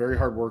 very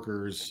hard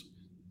workers.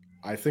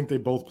 I think they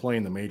both play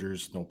in the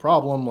majors, no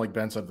problem. Like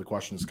Ben said, the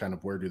question is kind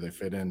of where do they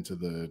fit into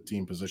the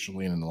team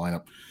positionally and in the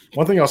lineup.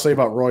 One thing I'll say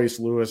about Royce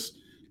Lewis,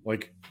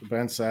 like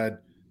Ben said,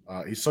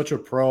 he's such a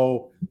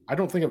pro. I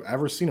don't think I've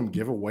ever seen him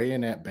give away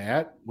an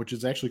at-bat, which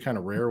is actually kind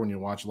of rare when you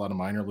watch a lot of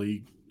minor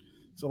league.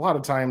 So a lot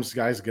of times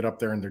guys get up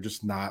there and they're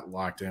just not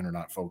locked in or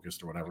not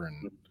focused or whatever,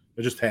 and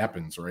it just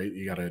happens, right?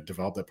 You got to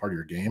develop that part of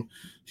your game.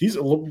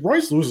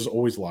 Royce Lewis is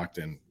always locked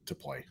in to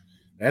play.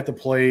 At the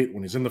plate,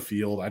 when he's in the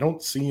field, I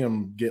don't see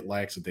him get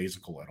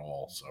lackadaisical at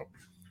all.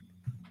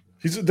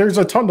 So there's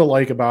a ton to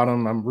like about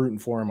him. I'm rooting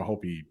for him. I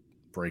hope he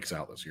breaks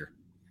out this year.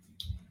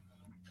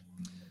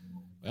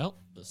 Well,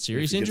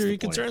 serious injury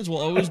concerns will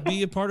always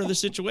be a part of the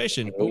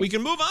situation. But we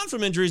can move on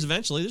from injuries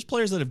eventually. There's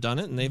players that have done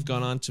it, and they've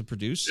gone on to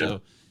produce.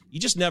 So you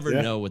just never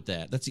know with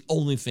that. That's the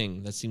only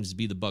thing that seems to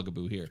be the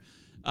bugaboo here.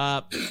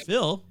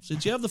 Phil,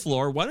 since you have the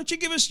floor, why don't you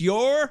give us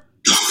your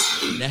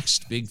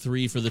next big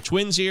three for the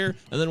Twins here,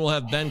 and then we'll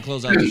have Ben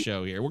close out the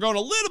show here. We're going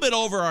a little bit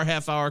over our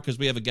half hour because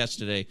we have a guest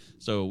today,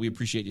 so we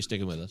appreciate you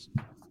sticking with us.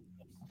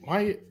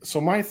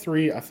 My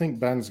three, I think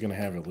Ben's going to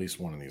have at least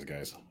one of these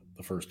guys.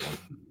 The first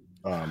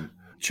one.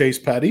 Chase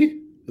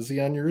Petty. Is he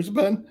on yours,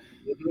 Ben?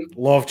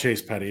 Love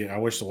Chase Petty. I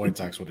wish the White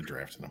Sox would have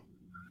drafted him.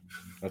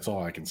 That's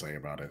all I can say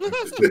about it.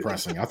 It's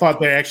depressing. I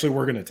thought they actually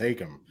were going to take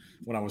him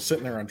when I was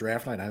sitting there on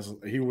draft night.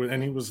 He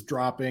was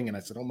dropping, and I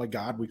said, "Oh my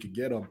God, we could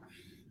get him."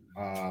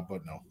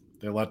 But no,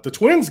 they let the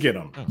Twins get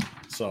him. Oh.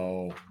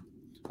 So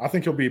I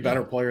think he'll be a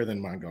better player than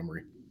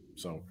Montgomery.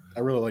 So I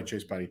really like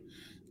Chase Petty.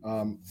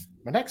 My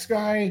next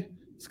guy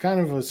is kind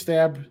of a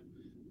stab.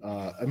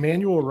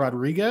 Emmanuel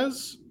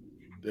Rodriguez.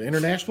 The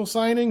international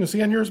signing? Is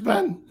he on yours,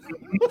 Ben?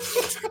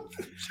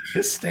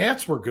 His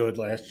stats were good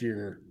last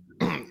year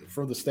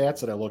for the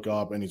stats that I look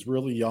up, and he's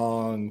really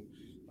young.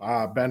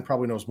 Ben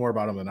probably knows more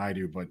about him than I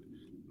do, but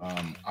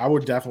I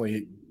would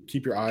definitely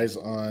keep your eyes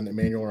on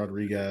Emmanuel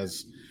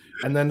Rodriguez.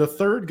 And then the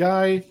third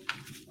guy,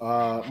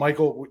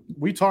 Michael,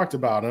 we talked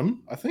about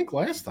him, I think,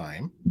 last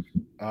time.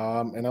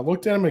 And I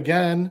looked at him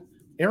again,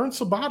 Aaron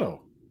Sabato.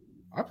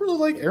 I really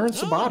like Aaron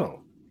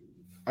Sabato.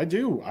 I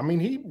do. I mean,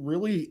 he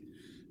really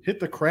hit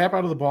the crap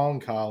out of the ball in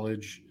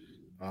college.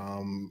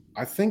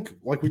 I think,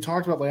 like we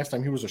talked about last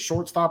time, he was a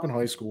shortstop in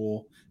high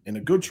school and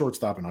a good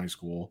shortstop in high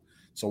school.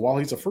 So while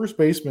he's a first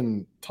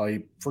baseman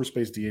type, first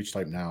base DH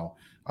type now,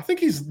 I think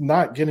he's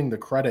not getting the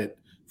credit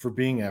for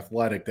being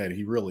athletic that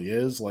he really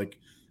is. Like,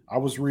 I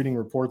was reading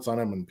reports on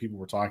him and people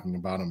were talking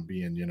about him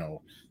being,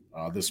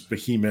 this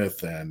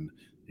behemoth and,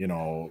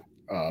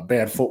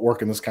 bad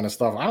footwork and this kind of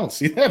stuff. I don't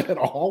see that at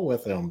all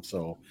with him.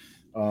 So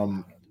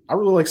I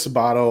really like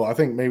Sabato. I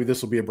think maybe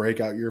this will be a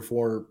breakout year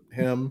for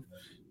him.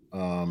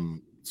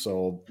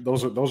 So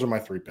those are my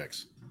three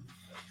picks.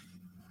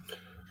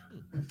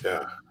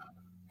 Yeah.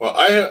 Well,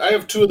 I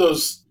have two of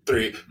those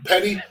three.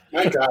 Petty,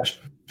 my gosh,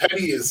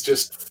 Petty is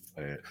just,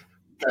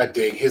 God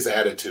dang, his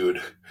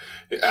attitude.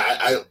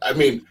 I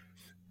mean,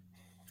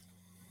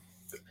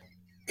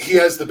 he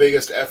has the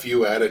biggest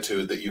FU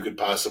attitude that you could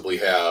possibly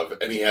have,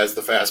 and he has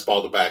the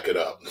fastball to back it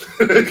up.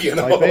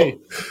 Type A.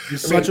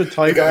 He's such a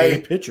type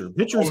A pitcher.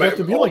 Pitchers have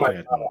to be like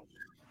that.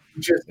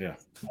 Yeah.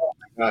 Oh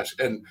my gosh.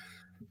 And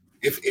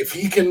if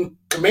he can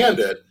command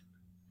it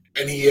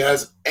and he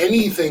has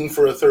anything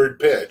for a third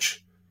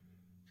pitch,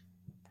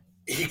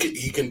 he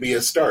can be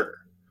a starter.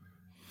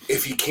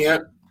 If he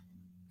can't,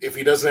 if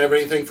he doesn't have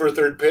anything for a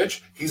third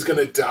pitch, he's going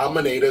to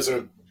dominate as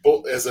a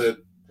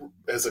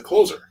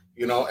closer,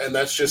 and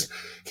that's just,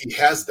 he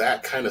has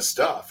that kind of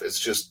stuff. It's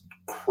just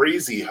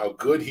crazy how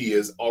good he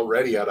is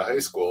already out of high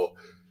school.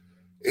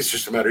 It's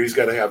just a matter, he's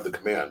got to have the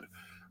command.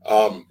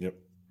 Yep.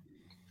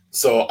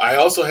 So I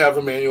also have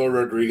Emmanuel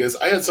Rodriguez.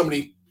 I had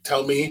somebody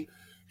tell me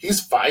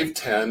he's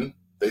 5'10".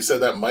 They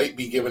said that might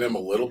be giving him a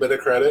little bit of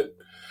credit.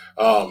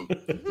 But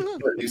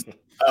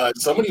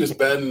somebody who's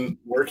been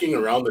working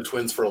around the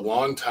Twins for a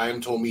long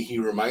time told me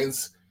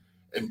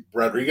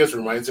Rodriguez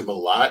reminds him a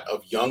lot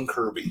of young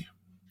Kirby.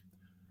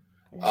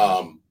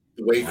 The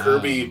way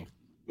Kirby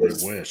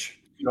was,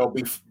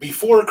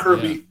 before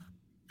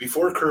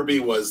Kirby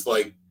was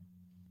like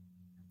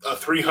a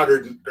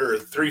 300 or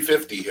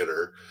 350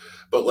 hitter,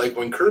 but like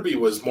when Kirby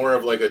was more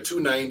of like a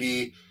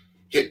 290,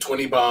 hit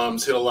 20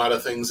 bombs, hit a lot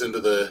of things into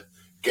the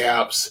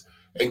gaps,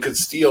 and could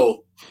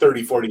steal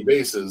 30, 40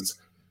 bases,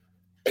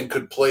 and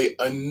could play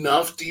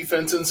enough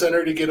defense in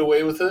center to get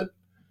away with it.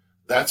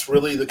 That's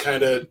really the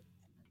kind of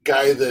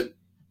guy that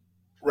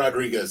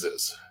Rodriguez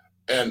is.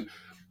 And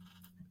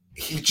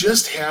he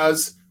just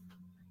has,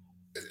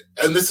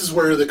 and this is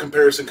where the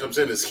comparison comes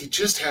in, is he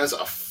just has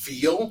a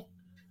feel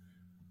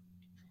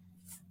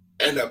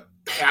and a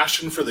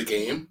passion for the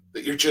game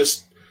that you're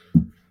just,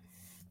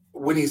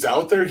 when he's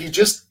out there,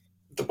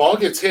 the ball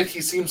gets hit, he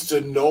seems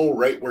to know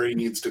right where he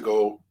needs to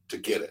go to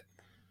get it.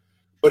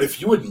 But if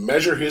you would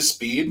measure his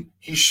speed,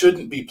 he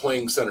shouldn't be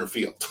playing center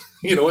field.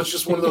 It's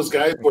just one of those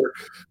guys where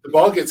the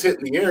ball gets hit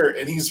in the air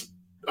and he's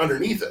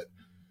underneath it.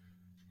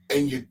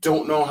 And you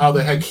don't know how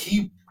the heck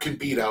he can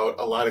beat out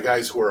a lot of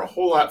guys who are a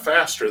whole lot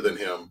faster than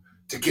him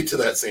to get to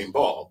that same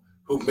ball,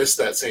 who missed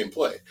that same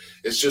play.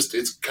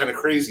 It's kind of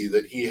crazy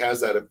that he has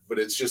that, but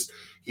it's just,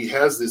 he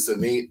has this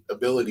innate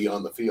ability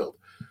on the field.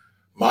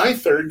 My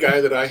third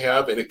guy that I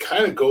have, and it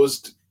kind of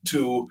goes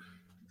to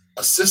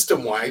a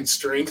system-wide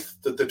strength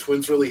that the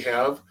Twins really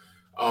have.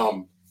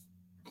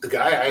 The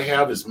guy I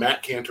have is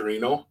Matt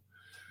Cantorino.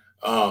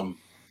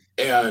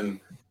 And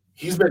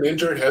he's been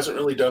injured, hasn't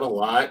really done a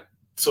lot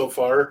so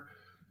far,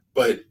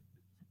 but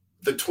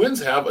the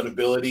Twins have an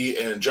ability,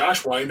 and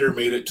Josh Winder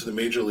made it to the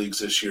major leagues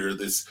this year,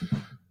 this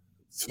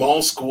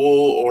small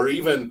school or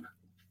even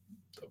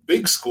a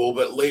big school,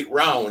 but late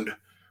round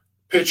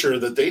pitcher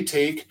that they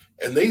take,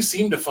 and they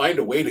seem to find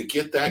a way to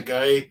get that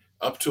guy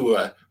up to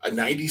a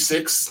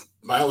 96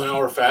 mile an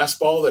hour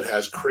fastball that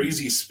has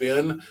crazy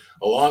spin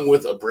along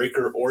with a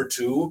breaker or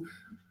two,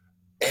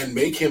 and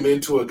make him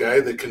into a guy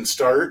that can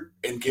start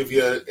and give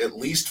you at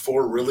least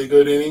 4 really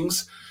good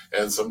innings.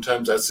 And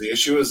sometimes that's the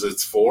issue, is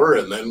it's 4,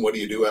 and then what do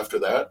you do after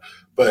that?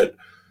 But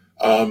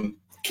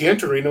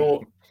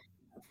Cantorino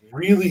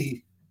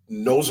really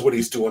knows what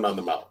he's doing on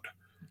the mound.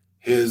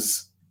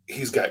 He's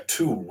got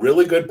 2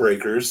 really good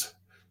breakers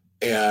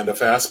and a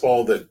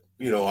fastball that,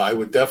 I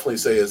would definitely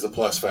say is the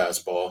plus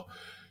fastball.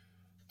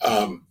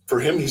 For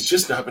him, he's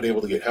just not been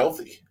able to get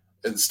healthy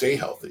and stay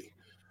healthy.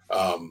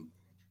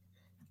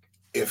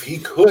 If he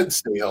could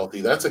stay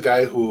healthy, that's a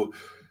guy who,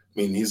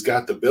 he's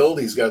got the build,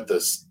 he's got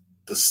the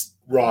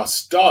raw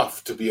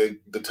stuff to be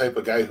the type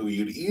of guy who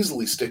you'd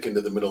easily stick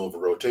into the middle of a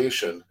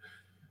rotation,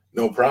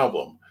 no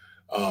problem.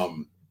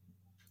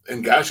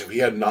 And gosh, if he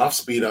had an off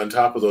speed on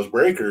top of those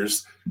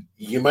breakers,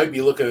 you might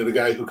be looking at a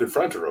guy who could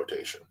front a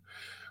rotation.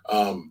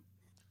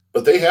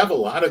 But they have a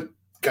lot of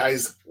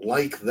guys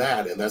like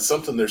that, and that's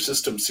something their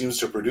system seems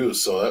to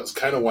produce. So that's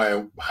kind of why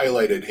I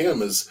highlighted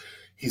him, is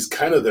he's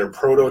kind of their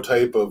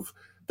prototype of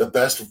the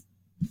best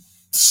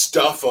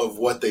stuff of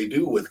what they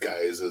do with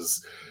guys.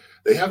 Is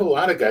they have a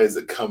lot of guys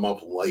that come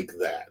up like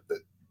that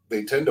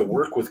they tend to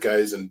work with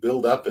guys and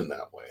build up in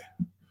that way.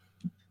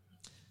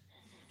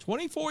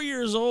 24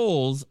 years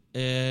old,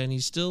 and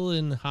he's still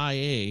in high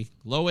A,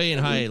 low A and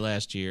high A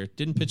last year.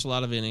 Didn't pitch a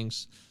lot of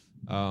innings.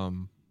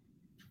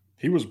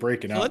 He was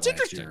breaking out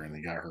last year, and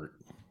he got hurt.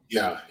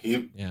 Yeah,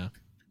 he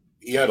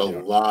had a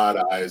lot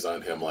of eyes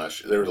on him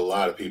last year. There was a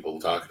lot of people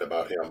talking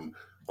about him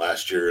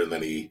last year, and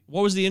then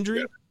What was the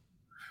injury?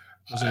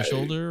 Was it a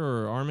shoulder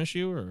or arm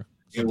issue, or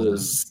something?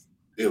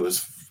 It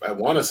was. I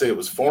want to say it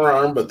was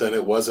forearm, but then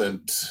it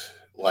wasn't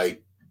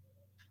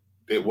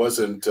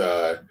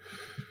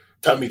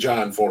Tommy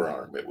John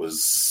forearm. It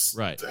was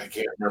right. I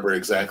can't remember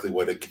exactly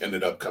what it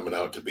ended up coming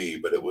out to be,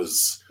 but it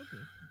was.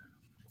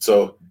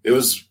 So it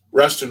was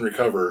rest and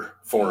recover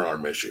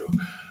forearm issue.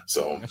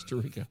 So Costa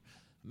Rica.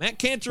 Matt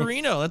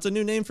Cantorino. That's a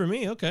new name for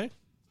me. Okay.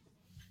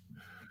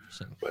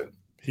 But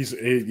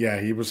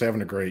he was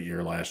having a great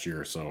year last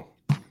year. So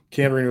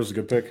Cantorino was a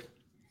good pick.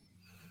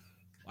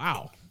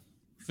 Wow.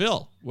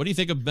 Phil, what do you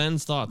think of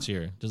Ben's thoughts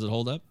here? Does it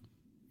hold up?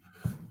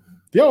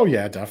 Oh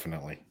yeah,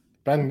 definitely.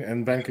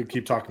 Ben could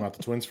keep talking about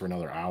the Twins for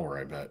another hour,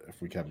 I bet,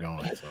 if we kept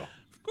going. So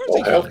of course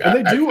they can.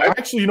 And they do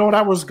actually, you know what,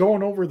 I was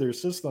going over their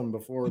system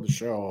before the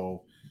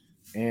show,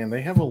 and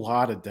they have a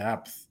lot of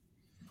depth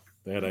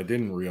that I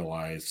didn't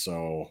realize.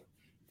 So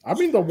I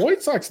mean, the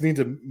White Sox need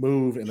to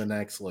move in the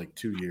next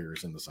 2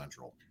 years in the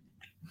Central,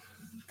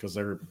 because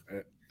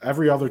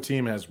every other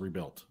team has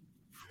rebuilt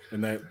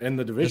in the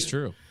division. That's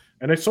true.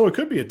 And so it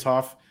could be a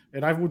tough,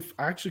 and I would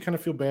actually kind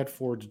of feel bad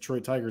for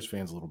Detroit Tigers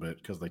fans a little bit,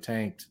 because they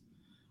tanked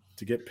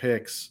to get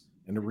picks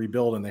and to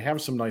rebuild, and they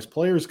have some nice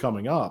players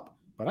coming up,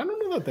 but I don't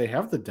know that they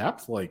have the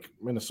depth like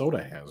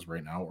Minnesota has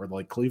right now, or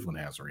like Cleveland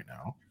has right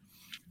now.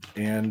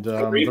 And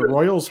the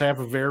Royals have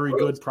a very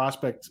good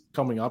prospect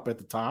coming up at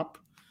the top.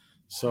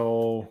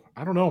 So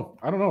I don't know.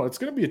 It's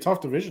going to be a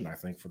tough division, I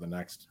think, for the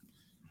next.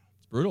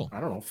 It's brutal.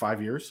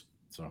 5 years.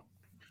 So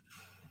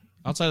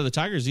outside of the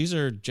Tigers, these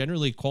are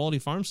generally quality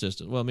farm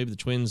systems. Well, maybe the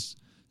Twins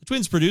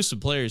produce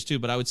some players too,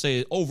 but I would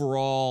say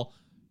overall,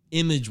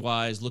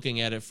 image-wise,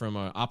 looking at it from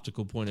an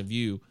optical point of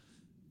view,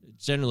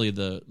 generally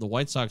the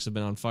White Sox have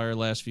been on fire the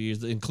last few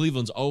years. And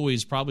Cleveland's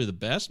always probably the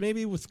best,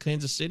 maybe, with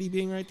Kansas City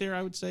being right there,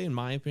 I would say, in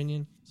my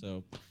opinion.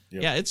 So,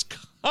 yeah, it's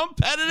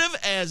competitive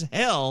as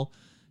hell,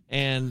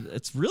 and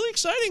it's really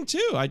exciting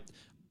too.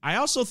 I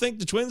also think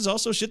the Twins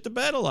also shit the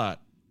bed a lot.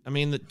 I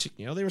mean,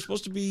 they were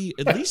supposed to be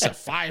at least a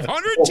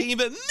 500 team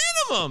at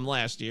minimum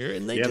last year,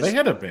 and they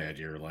had a bad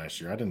year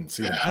last year. I didn't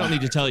see that. I don't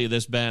need to tell you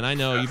this, Ben. I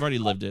know you've already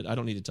lived it. I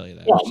don't need to tell you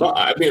that. Well, no,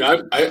 I mean,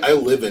 I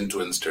live in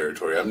Twins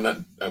territory.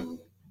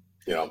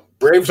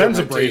 Braves. Ben's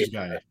a Braves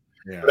guy.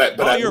 Yeah.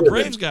 But you're a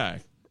Braves guy.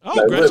 Oh,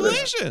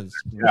 congratulations!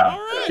 Yeah, all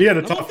right. He had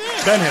a tough.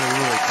 Ben had a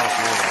really tough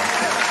year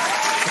last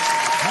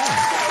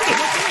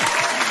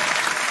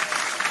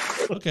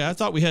year. Okay, I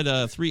thought we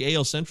had 3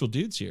 AL Central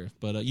dudes here,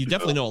 but you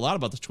definitely know a lot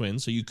about the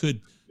Twins, so you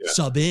could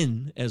sub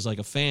in as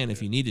a fan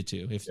if you needed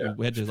to. If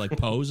we had to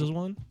pose as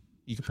one,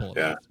 you could pull it.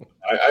 Yeah,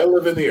 I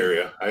live in the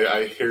area.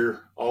 I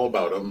hear all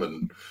about them,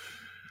 and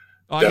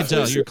I can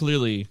tell you're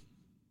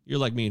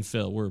like me and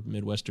Phil. We're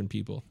Midwestern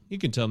people. You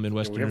can tell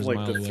Midwesterners. We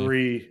have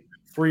the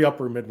three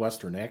upper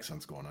Midwestern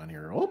accents going on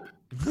here. Oh,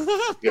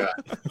 yeah.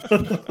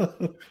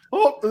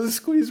 Oh,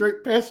 squeeze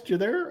right past you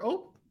there.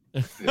 Oh.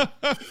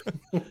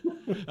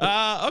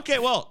 Okay,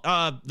 well,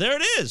 there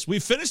it is. We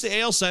finished the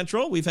AL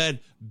Central. We've had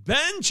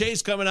Ben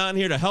Chase coming on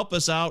here to help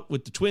us out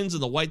with the Twins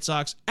and the White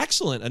Sox.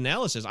 Excellent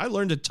analysis. I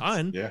learned a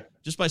ton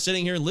just by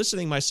sitting here and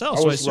listening myself.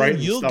 So I assume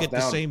you'll get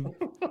the same.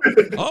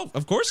 Oh,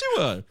 of course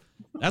he would.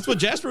 That's what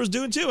Jasper was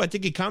doing too. I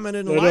think he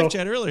commented in the live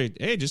chat earlier.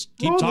 Hey, just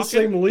keep talking. The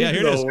same league,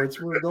 here though. it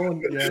is. We're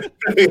going. Yeah.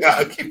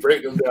 Yeah, keep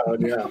breaking them down.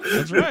 Yeah,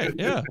 that's right.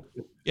 Yeah,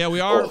 yeah, we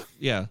are.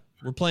 Yeah.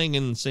 We're playing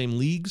in the same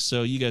leagues,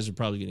 so you guys are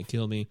probably going to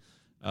kill me.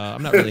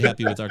 I'm not really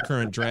happy with our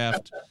current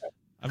draft.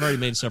 I've already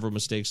made several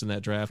mistakes in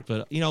that draft,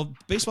 but,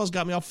 baseball's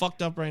got me all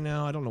fucked up right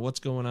now. I don't know what's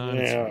going on.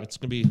 Yeah. It's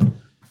going to be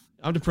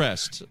 – I'm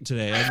depressed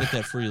today. I admit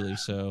that freely.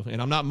 So,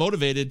 and I'm not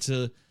motivated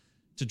to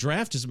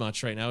draft as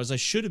much right now as I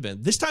should have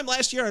been. This time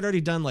last year, I'd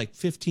already done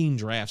 15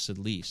 drafts at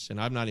least,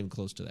 and I'm not even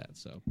close to that.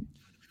 So,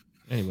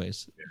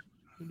 anyways,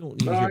 we don't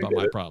need to hear about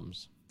my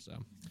problems. So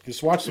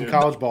just watch some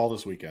college ball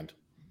this weekend.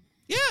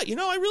 Yeah,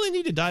 I really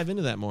need to dive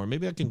into that more.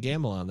 Maybe I can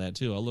gamble on that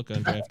too. I'll look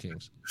on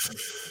DraftKings.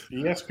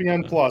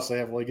 ESPN Plus, they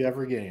have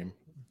every game.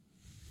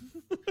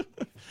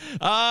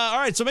 All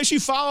right, so make sure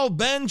you follow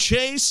Ben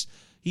Chase.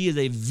 He is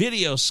a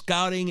video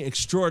scouting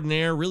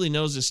extraordinaire, really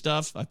knows his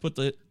stuff. I put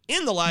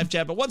in the live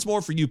chat, but once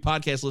more for you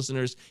podcast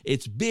listeners,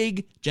 it's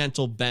Big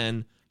Gentle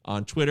Ben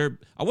on Twitter.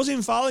 I wasn't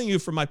even following you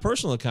from my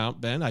personal account,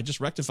 Ben. I just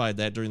rectified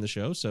that during the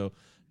show, so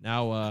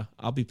now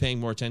I'll be paying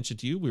more attention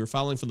to you. We were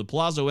following from the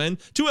Palazzo end.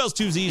 2 L's,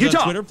 2 Z's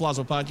on Twitter,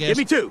 Palazzo Podcast. Give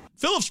me 2.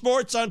 Philip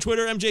Sports on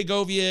Twitter, MJ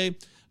Govier.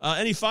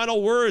 Any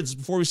final words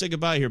before we say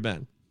goodbye here,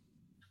 Ben?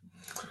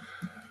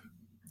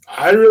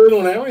 I really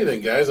don't have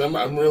anything, guys. I'm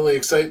really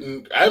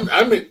excited.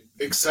 I'm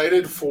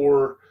excited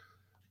for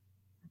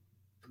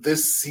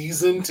this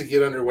season to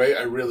get underway.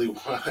 I really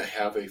want to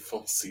have a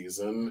full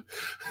season.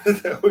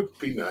 That would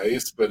be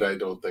nice, but I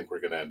don't think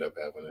we're going to end up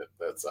having it.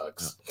 That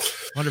sucks.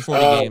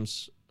 140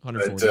 games.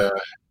 140.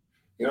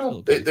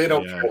 But, they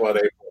don't care about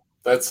April.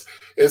 That's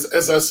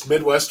as us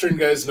Midwestern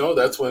guys know.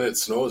 That's when it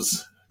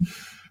snows.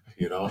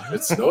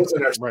 It snows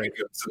in our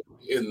stadiums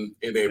in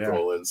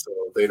April, and so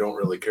they don't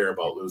really care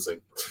about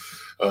losing.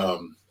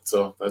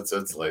 So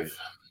that's life.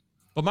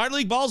 But minor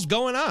league ball's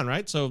going on,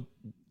 right? So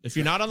if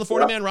you're not on the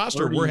 40-man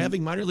roster, we're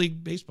having minor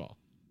league baseball.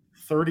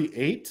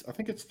 38. I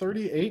think it's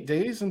 38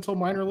 days until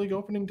minor league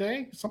opening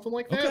day, something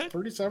like that. Okay.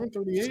 37,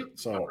 38.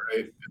 So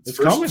it's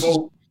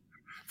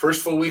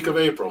first full week of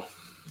April.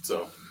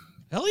 So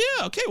hell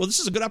yeah. Okay. Well, this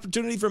is a good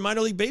opportunity for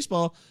minor league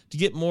baseball to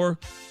get more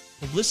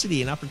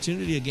publicity and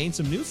opportunity to gain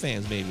some new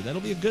fans. Maybe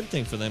that'll be a good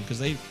thing for them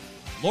because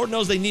Lord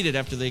knows they need it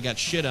after they got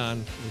shit on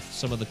with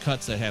some of the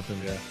cuts that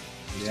happened.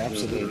 Yeah,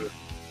 absolutely.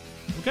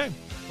 Okay.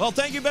 Well,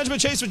 thank you, Benjamin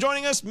Chase, for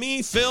joining us.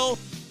 Me, Phil,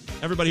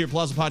 everybody here at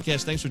Plaza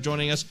Podcast, thanks for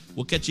joining us.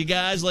 We'll catch you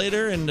guys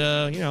later, and,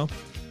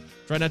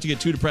 try not to get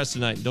too depressed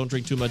tonight. And don't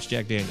drink too much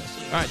Jack Daniels.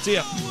 All right, see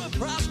ya.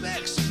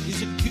 Prospects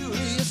is a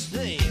curious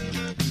thing.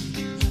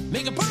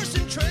 Make a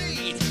person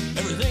trade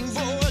everything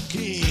for a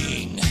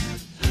king.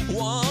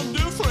 Wander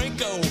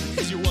Franco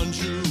is your one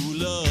true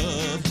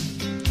love.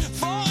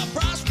 For a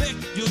prospect,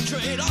 you'll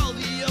trade all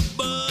the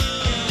above.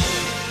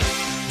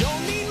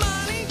 Don't need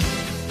money,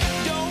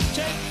 don't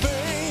take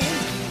fame.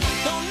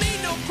 Don't need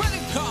no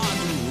credit card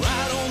to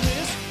ride on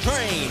this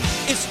train.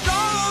 It's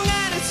strong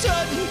and it's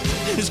sudden,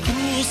 it's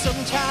cruel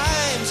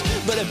sometimes,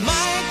 but it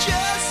might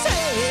just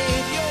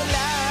save your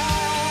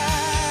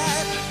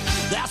life.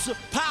 That's the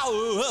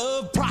power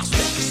of prospect.